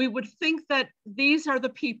 we would think that these are the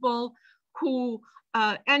people who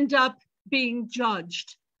end up being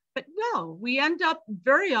judged. But no, we end up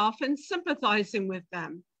very often sympathizing with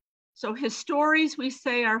them. So his stories, we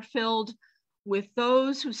say, are filled with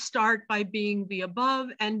those who start by being the above,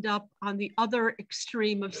 end up on the other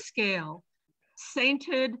extreme of scale,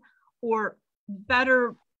 sainted, or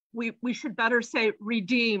better, we should better say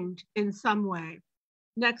redeemed in some way.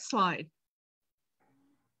 Next slide.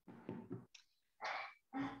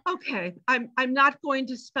 Okay, I'm not going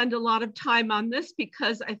to spend a lot of time on this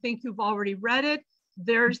because I think you've already read it.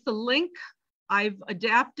 There's the link. I've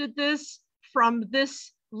adapted this from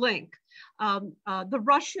this link. The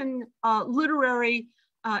Russian literary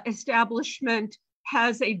establishment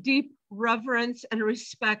has a deep reverence and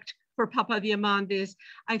respect for Papadiamandis.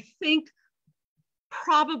 I think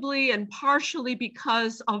probably and partially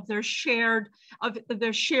because of their shared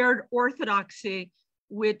orthodoxy,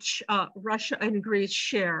 which Russia and Greece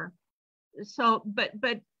share. So,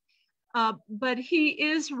 but he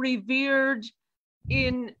is revered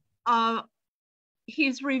in,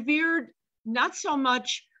 he's revered not so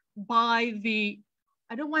much by the,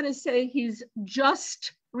 I don't want to say he's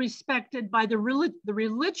just respected by the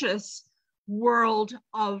religious world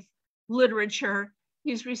of literature.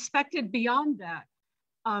 He's respected beyond that.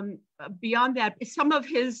 Some of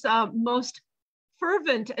his most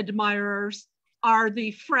fervent admirers are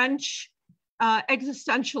the French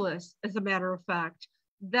existentialists, as a matter of fact.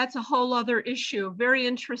 That's a whole other issue. Very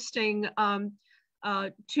interesting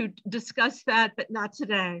to discuss that, but not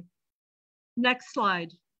today. Next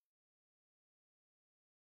slide.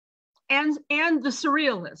 And the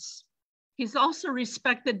surrealists. He's also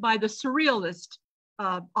respected by the surrealist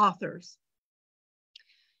authors.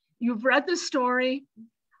 You've read the story.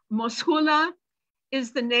 Moschula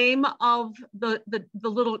is the name of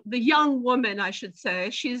the young woman, I should say.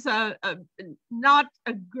 She's not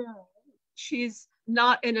a girl. She's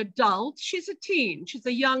not an adult. She's a teen. She's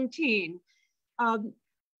a young teen.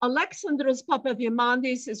 Alexandros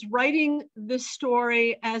Papadiamandis is writing this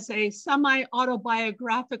story as a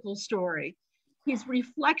semi-autobiographical story. He's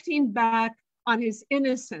reflecting back on his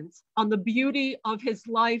innocence, on the beauty of his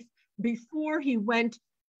life before he went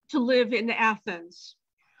to live in Athens.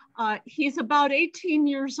 He's about 18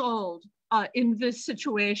 years old in this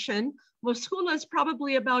situation. Moschula is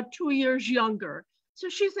probably about 2 years younger. So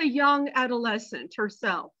she's a young adolescent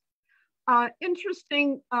herself.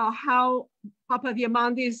 Interesting how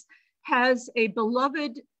Papadiamandis has a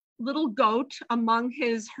beloved little goat among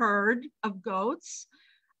his herd of goats,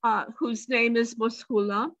 whose name is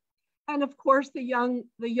Moschula. And of course, the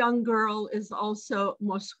young girl is also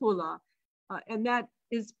Moschula. And that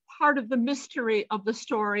is part of the mystery of the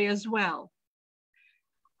story as well.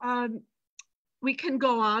 We can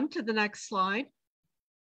go on to the next slide.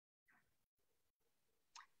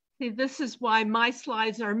 See, this is why my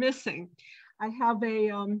slides are missing. I have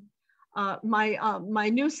my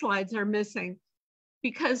new slides are missing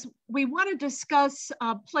because we want to discuss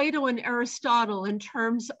Plato and Aristotle in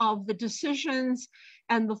terms of the decisions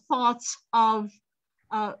and the thoughts of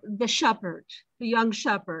the shepherd, the young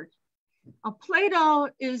shepherd. Plato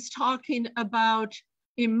is talking about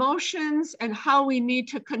emotions and how we need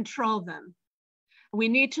to control them. We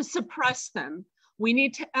need to suppress them. We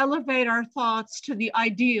need to elevate our thoughts to the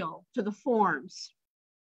ideal, to the forms.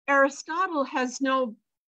 Aristotle has no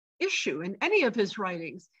issue in any of his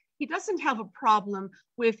writings. He doesn't have a problem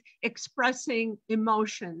with expressing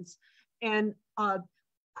emotions and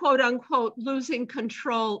quote unquote losing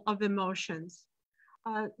control of emotions.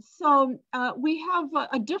 So we have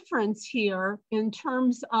a difference here in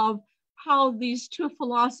terms of how these two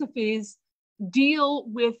philosophies deal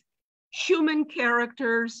with human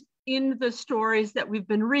characters in the stories that we've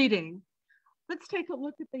been reading. Let's take a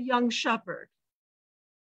look at the young shepherd.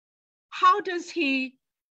 How does he,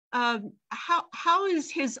 how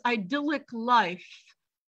is his idyllic life,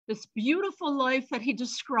 this beautiful life that he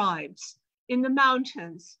describes in the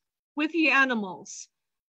mountains, with the animals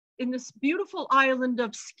in this beautiful island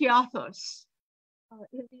of Skiathos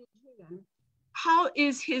in the Aegean, how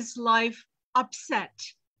is his life upset?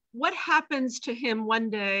 What happens to him one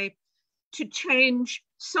day to change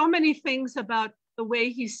so many things about the way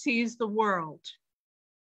he sees the world?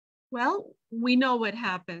 Well, we know what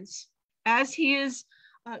happens. As he is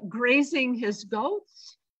grazing his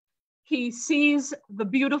goats, he sees the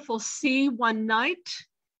beautiful sea one night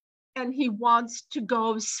and he wants to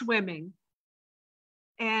go swimming.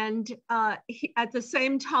 And at the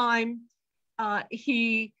same time,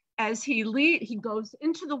 he goes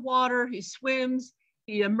into the water, he swims,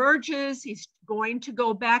 he emerges, he's going to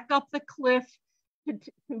go back up the cliff to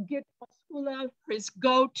get Voggolis, his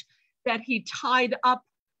goat, that he tied up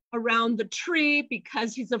around the tree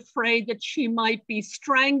because he's afraid that she might be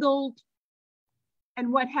strangled.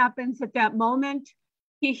 And what happens at that moment?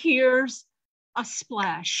 He hears a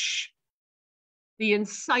splash, the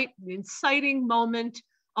inciting moment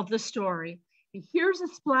of the story. He hears a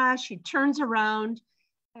splash, he turns around,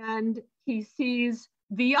 and he sees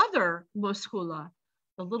the other Moschula,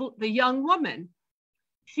 the young woman.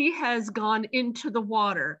 She has gone into the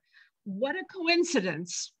water. What a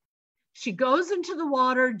coincidence. She goes into the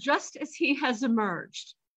water just as he has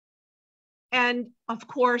emerged. And of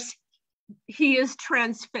course, he is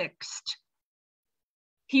transfixed.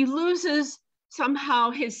 He loses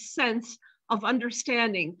somehow his sense of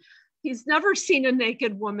understanding. He's never seen a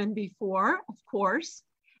naked woman before, of course,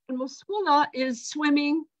 and Moschula is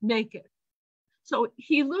swimming naked. So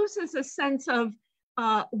he loses a sense of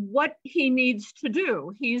what he needs to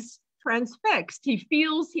do. He's transfixed. He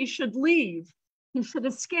feels he should leave. He should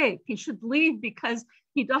escape. He should leave because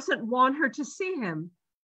he doesn't want her to see him.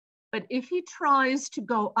 But if he tries to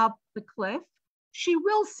go up the cliff, she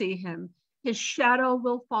will see him. His shadow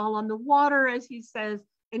will fall on the water, as he says,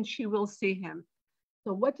 and she will see him.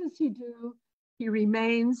 So what does he do? He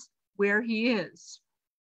remains where he is.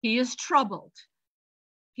 He is troubled.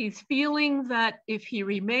 He's feeling that if he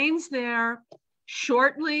remains there,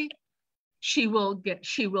 shortly she will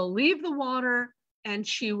leave the water and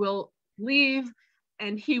she will leave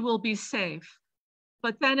and he will be safe.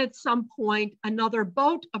 But then at some point, another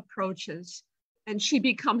boat approaches and she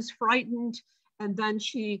becomes frightened, and then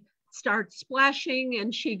she starts splashing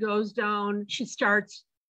and she goes down. She starts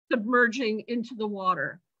submerging into the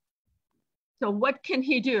water. So what can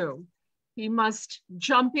he do? He must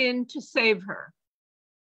jump in to save her.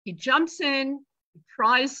 He jumps in,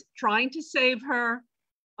 trying to save her,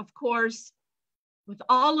 of course, with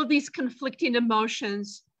all of these conflicting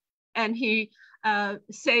emotions, and he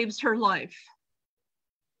saves her life,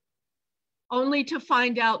 only to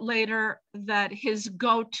find out later that his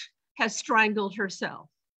goat has strangled herself.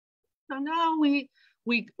 So now we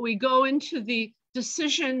go into the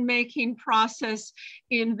decision-making process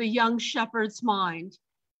in the young shepherd's mind.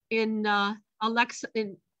 The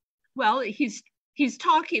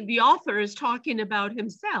author is talking about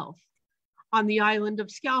himself on the island of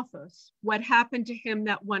Skiathos, what happened to him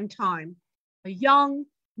that one time. A young,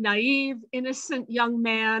 naive, innocent young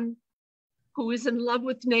man who is in love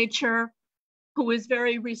with nature, who is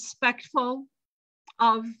very respectful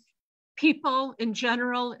of people in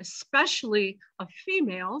general, especially of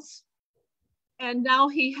females. And now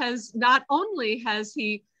he has, not only has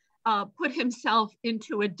he put himself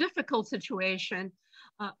into a difficult situation,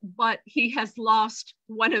 but he has lost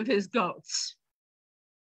one of his goats.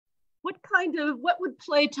 What would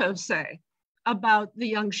Plato say about the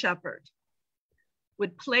young shepherd?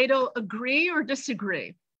 Would Plato agree or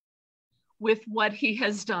disagree with what he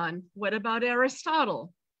has done? What about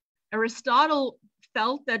Aristotle? Aristotle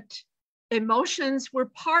felt that emotions were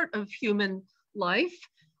part of human life,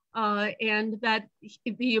 and that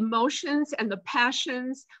the emotions and the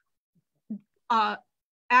passions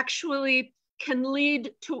actually can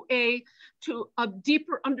lead to a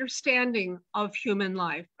deeper understanding of human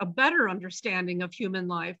life, a better understanding of human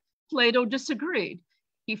life. Plato disagreed.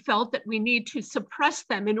 He felt that we need to suppress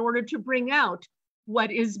them in order to bring out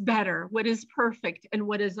what is better, what is perfect, and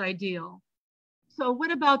what is ideal. So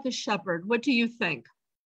what about the shepherd? What do you think?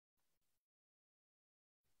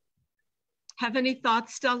 Have any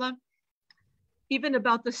thoughts, Stella? Even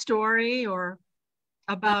about the story or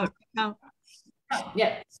about how?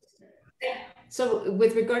 Yeah. So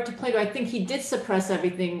with regard to Plato, I think he did suppress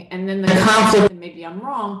everything, and then the conflict, and maybe I'm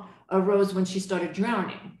wrong, arose when she started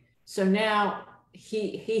drowning. So now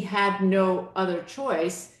he had no other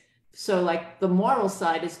choice. So like the moral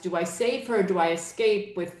side is, do I save her? Do I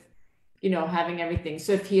escape with, having everything?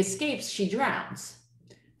 So if he escapes, she drowns.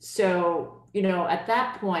 So, at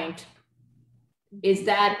that point,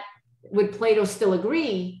 would Plato still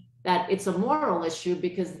agree that it's a moral issue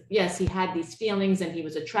because yes, he had these feelings and he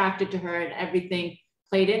was attracted to her and everything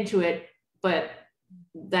played into it, but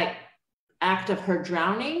that act of her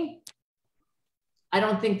drowning, I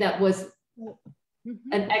don't think that was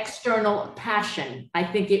an external passion. I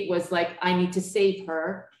think it was like, I need to save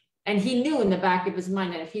her. And he knew in the back of his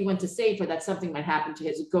mind that if he went to save her, that something might happen to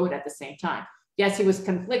his goat at the same time. Yes, he was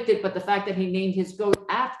conflicted, but the fact that he named his goat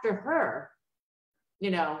after her,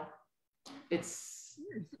 you know, it's.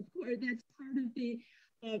 Yes, of course, that's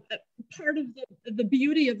part of the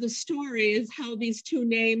beauty of the story is how these two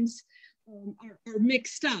names are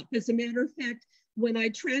mixed up. As a matter of fact, when I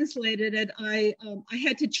translated it, I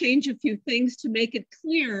had to change a few things to make it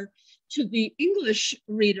clear to the English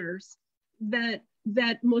readers that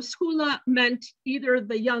Moskula meant either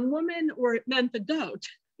the young woman or it meant the goat,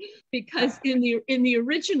 because in the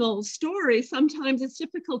original story, sometimes it's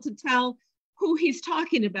difficult to tell who he's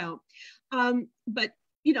talking about. But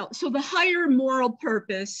you know, so the higher moral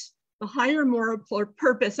purpose, I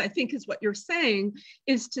think is what you're saying,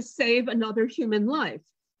 is to save another human life.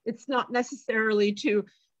 It's not necessarily to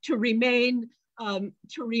remain in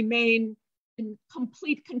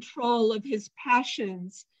complete control of his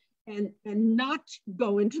passions and not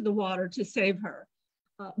go into the water to save her,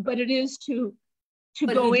 but it is to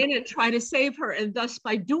go in and try to save her, and thus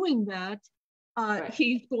by doing that, right,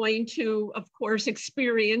 he's going to, of course,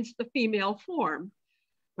 experience the female form.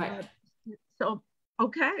 Right. So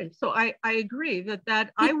okay, so I agree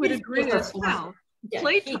that I would agree as well. Yeah,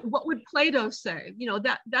 Plato, what would Plato say? You know,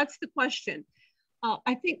 that's the question.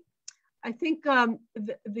 I think I'm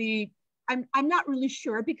not really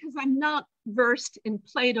sure because I'm not versed in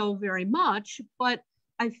Plato very much, but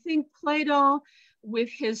I think Plato, with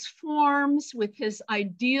his forms, with his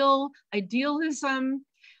idealism,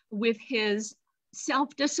 with his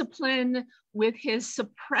self-discipline, with his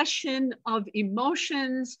suppression of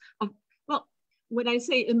emotions, well, when I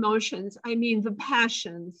say emotions, I mean the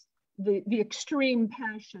passions, the extreme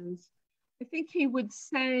passions. I think he would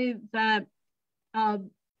say that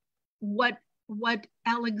what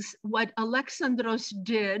Alexandros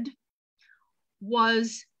did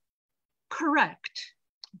was correct.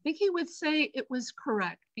 I think he would say it was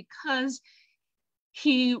correct because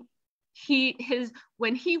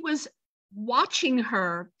when he was watching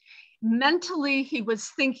her, mentally he was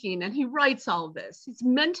thinking, and he writes all this, he's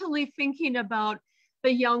mentally thinking about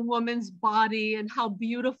the young woman's body and how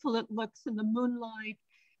beautiful it looks in the moonlight,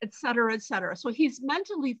 et cetera, et cetera. So he's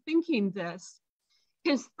mentally thinking this.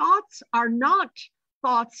 His thoughts are not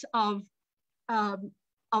thoughts of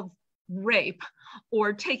rape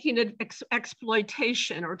or taking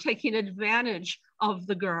exploitation or taking advantage of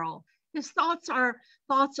the girl. His thoughts are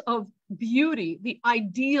thoughts of beauty, the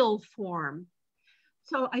ideal form.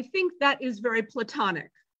 So I think that is very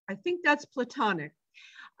Platonic. I think that's Platonic.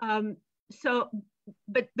 But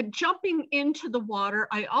jumping into the water,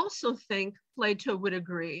 I also think Plato would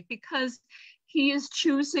agree because he is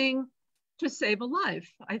choosing to save a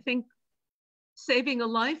life. I think saving a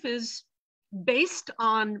life is based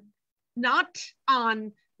on, not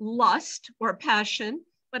on lust or passion,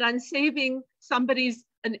 but on saving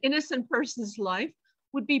an innocent person's life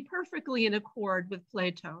would be perfectly in accord with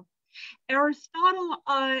Plato. Aristotle,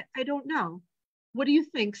 I don't know. What do you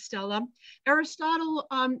think, Stella? Aristotle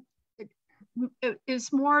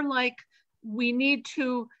is more like we need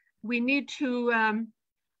to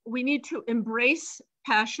embrace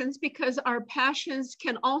passions because our passions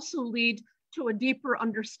can also lead to a deeper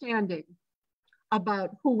understanding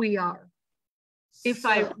about who we are. If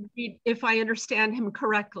I understand him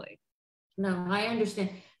correctly. No, I understand.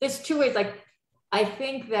 There's two ways. Like, I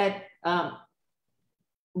think that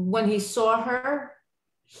when he saw her,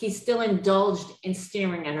 he still indulged in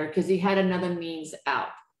staring at her because he had another means out.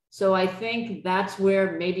 So I think that's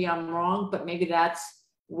where maybe I'm wrong, but maybe that's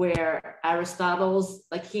where Aristotle's,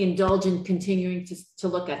 like, he indulged in continuing to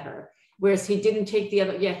look at her. Whereas he didn't take the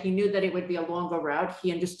other, yeah, he knew that it would be a longer route.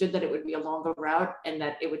 He understood that it would be a longer route and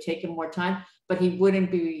that it would take him more time, but he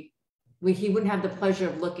wouldn't have the pleasure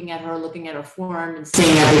of looking at her form and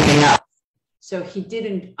seeing everything else. So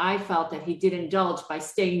I felt that he did indulge by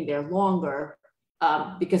staying there longer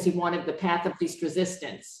because he wanted the path of least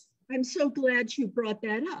resistance. I'm so glad you brought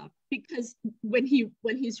that up because when he's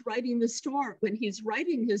writing his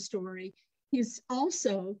story, he's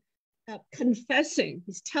also confessing,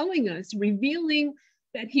 he's telling us, revealing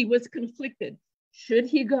that he was conflicted. Should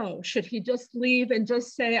he go? Should he just leave and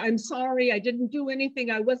just say, I'm sorry, I didn't do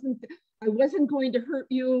anything, I wasn't going to hurt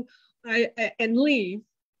you, and leave,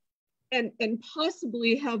 and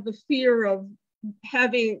possibly have the fear of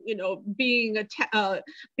being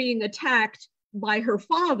attacked by her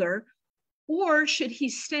father, or should he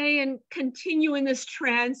stay and continue in this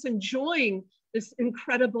trance, enjoying this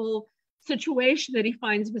incredible situation that he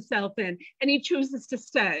finds himself in? And he chooses to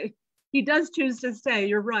stay. He does choose to stay,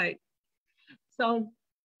 you're right. So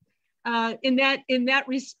in that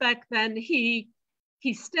respect, then he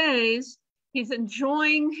stays, he's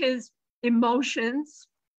enjoying his emotions.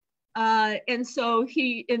 And so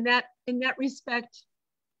in that respect,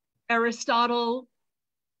 Aristotle,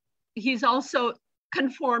 he's also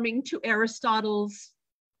conforming to Aristotle's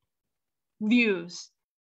views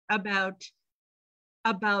about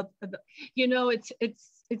you know, it's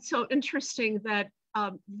so interesting that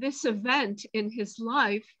this event in his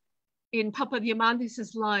life, in Papa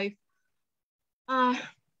Diamandis' life,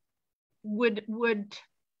 would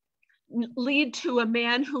lead to a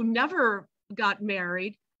man who never got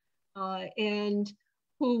married, and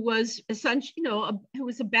who was essentially, you know, who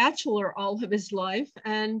was a bachelor all of his life,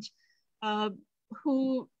 and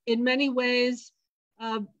who in many ways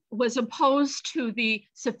was opposed to the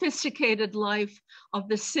sophisticated life of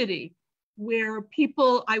the city, where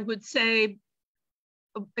people, I would say,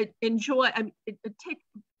 enjoy,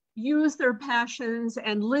 use their passions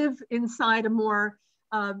and live inside a more,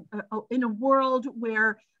 in a world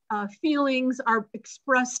where feelings are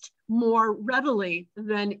expressed more readily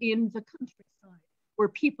than in the countryside, where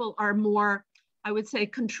people are more, I would say,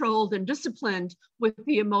 controlled and disciplined with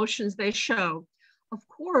the emotions they show. Of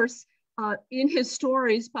course, in his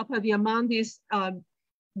stories, Papa Diamandis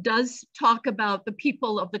does talk about the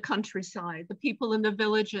people of the countryside, the people in the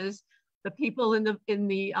villages, the people in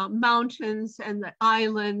the mountains and the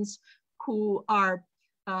islands who are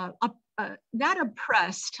not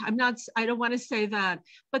oppressed. I don't want to say that,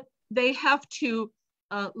 but they have to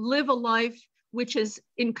live a life which is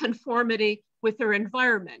in conformity with their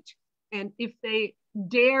environment. And if they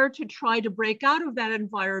dare to try to break out of that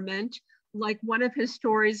environment, like one of his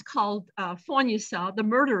stories called Fonisa, the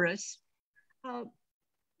murderess,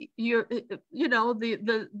 you know,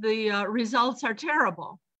 the results are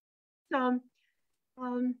terrible. So,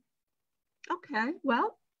 okay,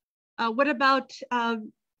 well, what about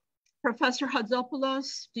Professor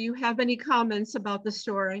Hatzopoulos? Do you have any comments about the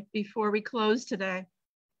story before we close today?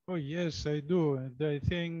 Oh, yes, I do. And I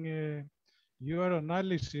think your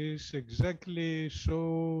analysis exactly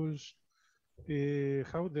shows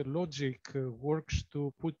how the logic works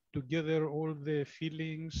to put together all the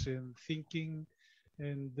feelings and thinking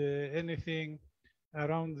and anything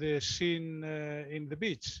around the scene in the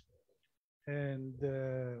beach. And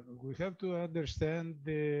we have to understand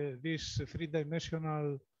this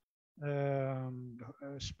three-dimensional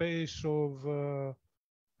space of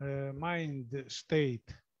mind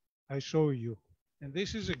state I show you. And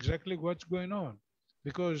this is exactly what's going on,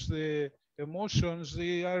 because the emotions,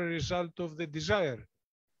 they are a result of the desire.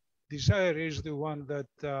 Desire is the one that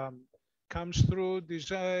comes through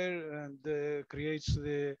desire and creates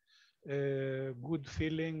the good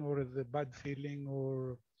feeling or the bad feeling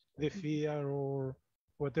or the fear or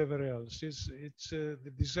whatever else. It's the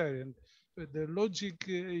desire. And the logic,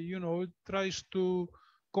 you know, tries to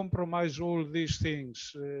compromise all these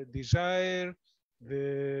things. Desire,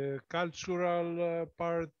 the cultural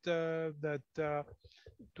part that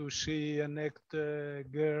to see an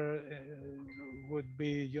naked girl would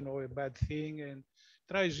be, you know, a bad thing, and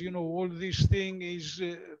tries, you know, all these things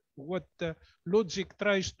is what logic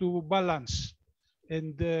tries to balance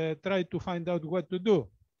and try to find out what to do.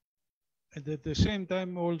 And at the same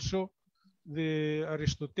time also, the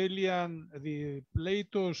Aristotelian, the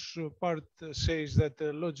Plato's part says that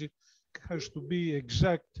logic has to be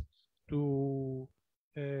exact to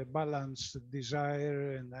balance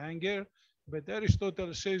desire and anger. But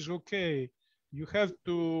Aristotle says, okay, you have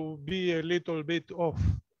to be a little bit off,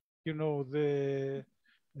 you know, the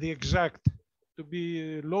exact, to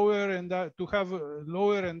be lower and to have a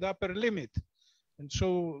lower and upper limit. And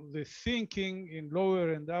so the thinking in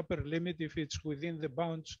lower and upper limit, if it's within the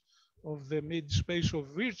bounds of the mid-space of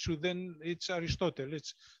virtue, then it's Aristotle.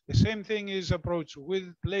 It's the same thing is approached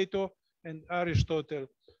with Plato and Aristotle,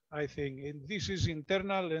 I think. And this is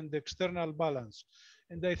internal and external balance.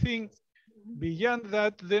 And I think beyond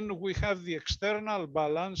that, then we have the external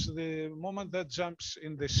balance, the moment that jumps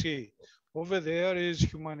in the sea. Over there is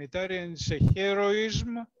humanitarian, it's a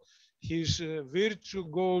heroism. His virtue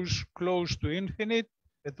goes close to infinite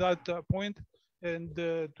at that point, and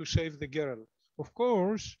to save the girl. Of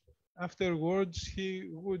course, afterwards, he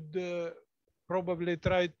would probably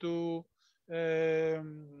try to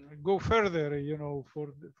go further, you know,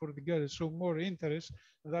 for the girl. So more interest.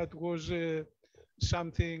 That was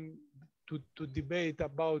something to debate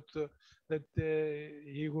about, that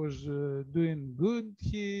he was doing good.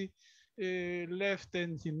 He left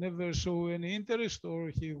and he never saw any interest, or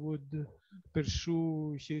he would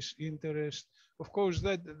pursue his interest. Of course,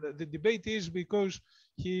 that the debate is because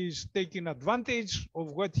he's taking advantage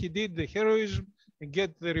of what he did, the heroism, and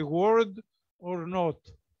get the reward or not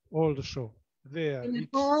also. There. And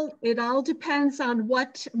it all depends on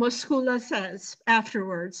what Moskula says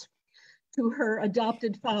afterwards to her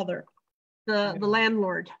adopted father, the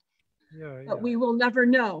landlord. But we will never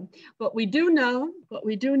know. What we do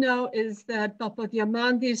know is that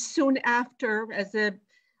Papadiamandis soon after, as a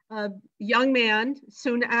young man,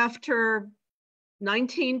 soon after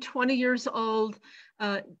 19, 20 years old,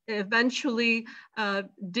 eventually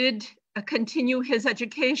did continue his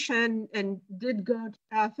education and did go to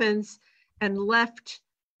Athens and left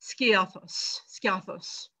Skiathos.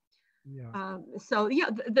 So yeah,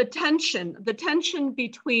 the tension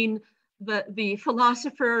between the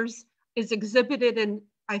philosophers is exhibited in,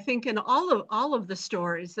 I think, in all of the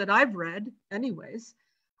stories that I've read anyways.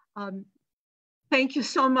 Thank you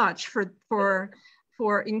so much for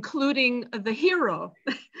including the hero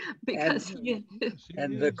because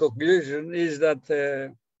and the conclusion is that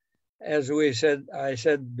as I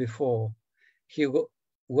said before,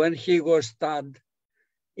 when he was stunned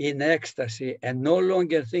in ecstasy and no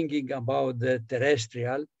longer thinking about the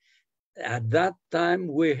terrestrial, at that time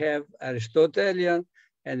we have Aristotelian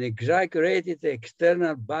and exaggerated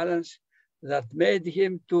external balance that made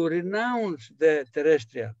him to renounce the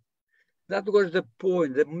terrestrial. That was the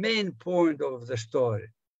point, the main point of the story.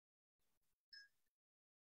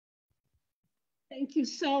 Thank you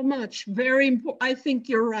so much. Very important. I think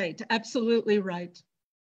you're right. Absolutely right.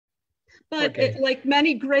 But like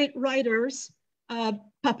many great writers,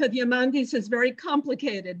 Papadiamandis is very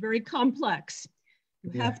complicated, very complex.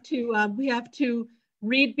 We have to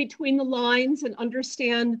read between the lines and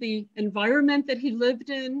understand the environment that he lived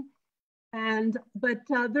in. But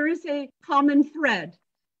there is a common thread,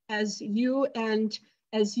 as you and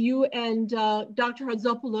Dr.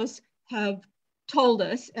 Hatzopoulos have told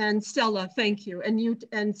us, and Stella, thank you, and you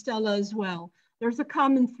and Stella as well. There's a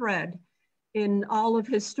common thread in all of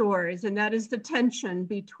his stories, and that is the tension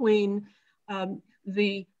between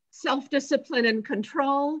the self-discipline and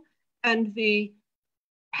control and the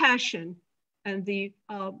passion and the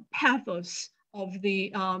pathos of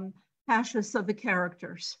the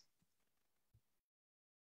characters.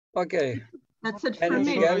 Okay. That's it for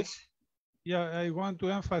me. Yeah, I want to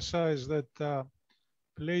emphasize that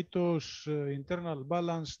Plato's internal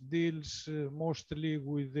balance deals mostly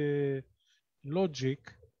with the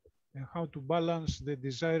logic and how to balance the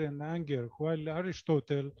desire and anger, while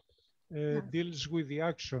Aristotle deals with the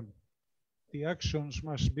action. The actions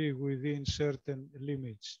must be within certain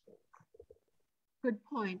limits. Good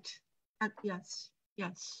point. Yes,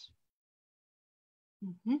 yes.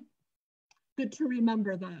 Mm-hmm. Good to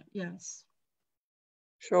remember that, yes.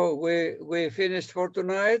 So we finished for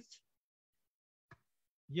tonight?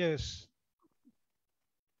 Yes.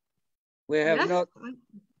 We have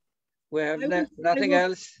nothing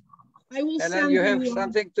else. I will Helen, send you have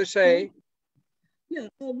something to say? Yeah,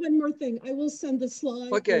 one more thing. I will send the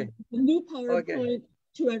slide, the new PowerPoint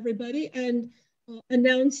to everybody and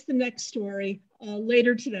announce the next story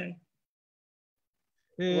later today.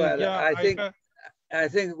 Well, yeah, I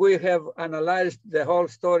think we have analyzed the whole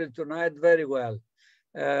story tonight very well.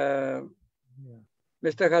 Mr.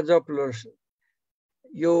 Hatzopoulos,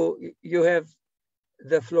 you have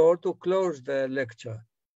the floor to close the lecture.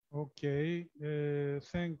 Okay,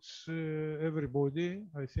 thanks everybody.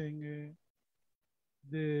 I think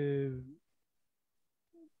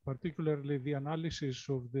particularly the analysis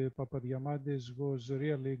of the Papadiamandis was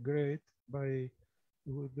really great by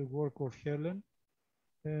the work of Helen.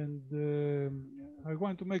 And I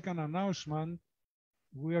want to make an announcement.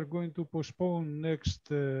 We are going to postpone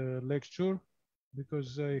next lecture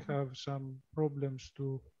because I have some problems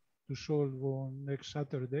to solve on next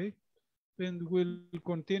Saturday. And we'll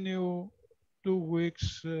continue 2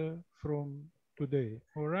 weeks from today.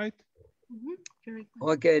 All right? Mm-hmm. Very good.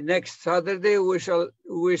 Okay, next Saturday we shall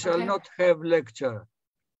not have lecture.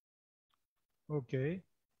 Okay.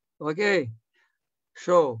 Okay.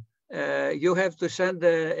 So you have to send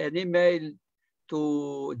an email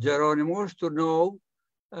to Geronimos to know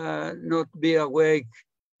not be awake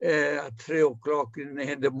at 3 o'clock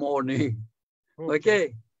in the morning.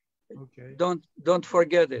 Okay. Okay. Don't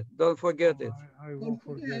forget it. Don't forget it. I won't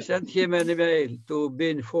forget. Send him an email to be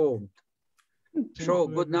informed. So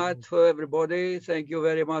good night for everybody. Thank you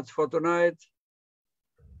very much for tonight.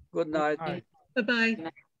 Good night. Bye-bye.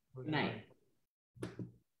 Good night.